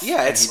pull off.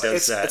 Yeah, it's that.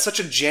 It's such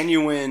a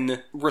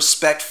genuine,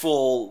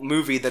 respectful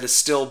movie that is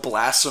still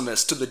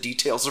blasphemous to the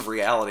details of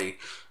reality,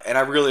 and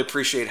I really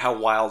appreciate how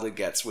wild it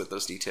gets with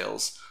those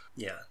details.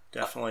 Yeah,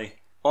 definitely.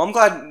 Well, I'm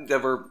glad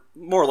that we're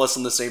more or less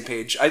on the same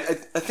page. I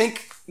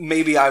think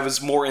maybe I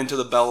was more into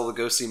the Bela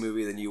Lugosi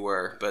movie than you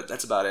were, but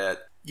that's about it.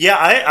 Yeah,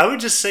 I would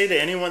just say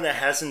to anyone that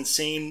hasn't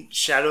seen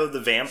Shadow of the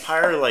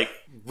Vampire, like,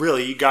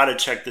 really, you gotta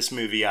check this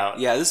movie out.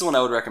 Yeah, this is one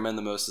I would recommend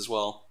the most as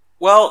well.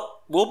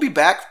 Well, we'll be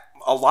back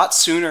a lot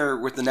sooner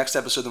with the next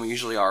episode than we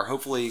usually are.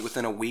 Hopefully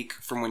within a week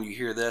from when you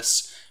hear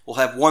this, we'll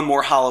have one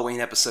more Halloween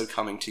episode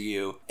coming to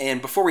you.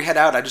 And before we head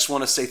out, I just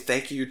want to say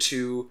thank you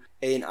to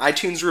an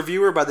iTunes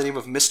reviewer by the name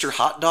of Mr.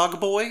 Hot Dog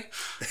Boy.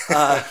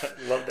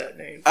 Love that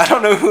name. I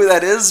don't know who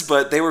that is,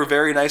 but they were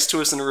very nice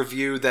to us in a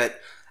review that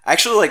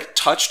actually like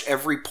touched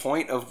every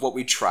point of what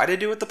we try to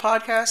do with the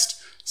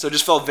podcast. So it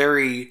just felt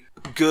very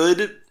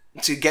good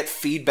to get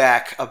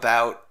feedback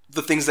about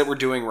the things that we're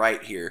doing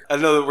right here. I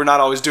know that we're not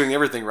always doing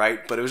everything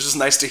right, but it was just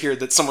nice to hear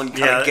that someone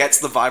kind of gets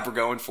the vibe we're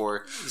going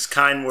for. These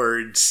kind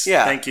words.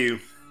 Yeah. Thank you.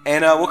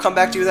 And we'll come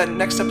back to you with that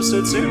next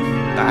episode soon.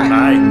 Bye.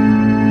 Bye.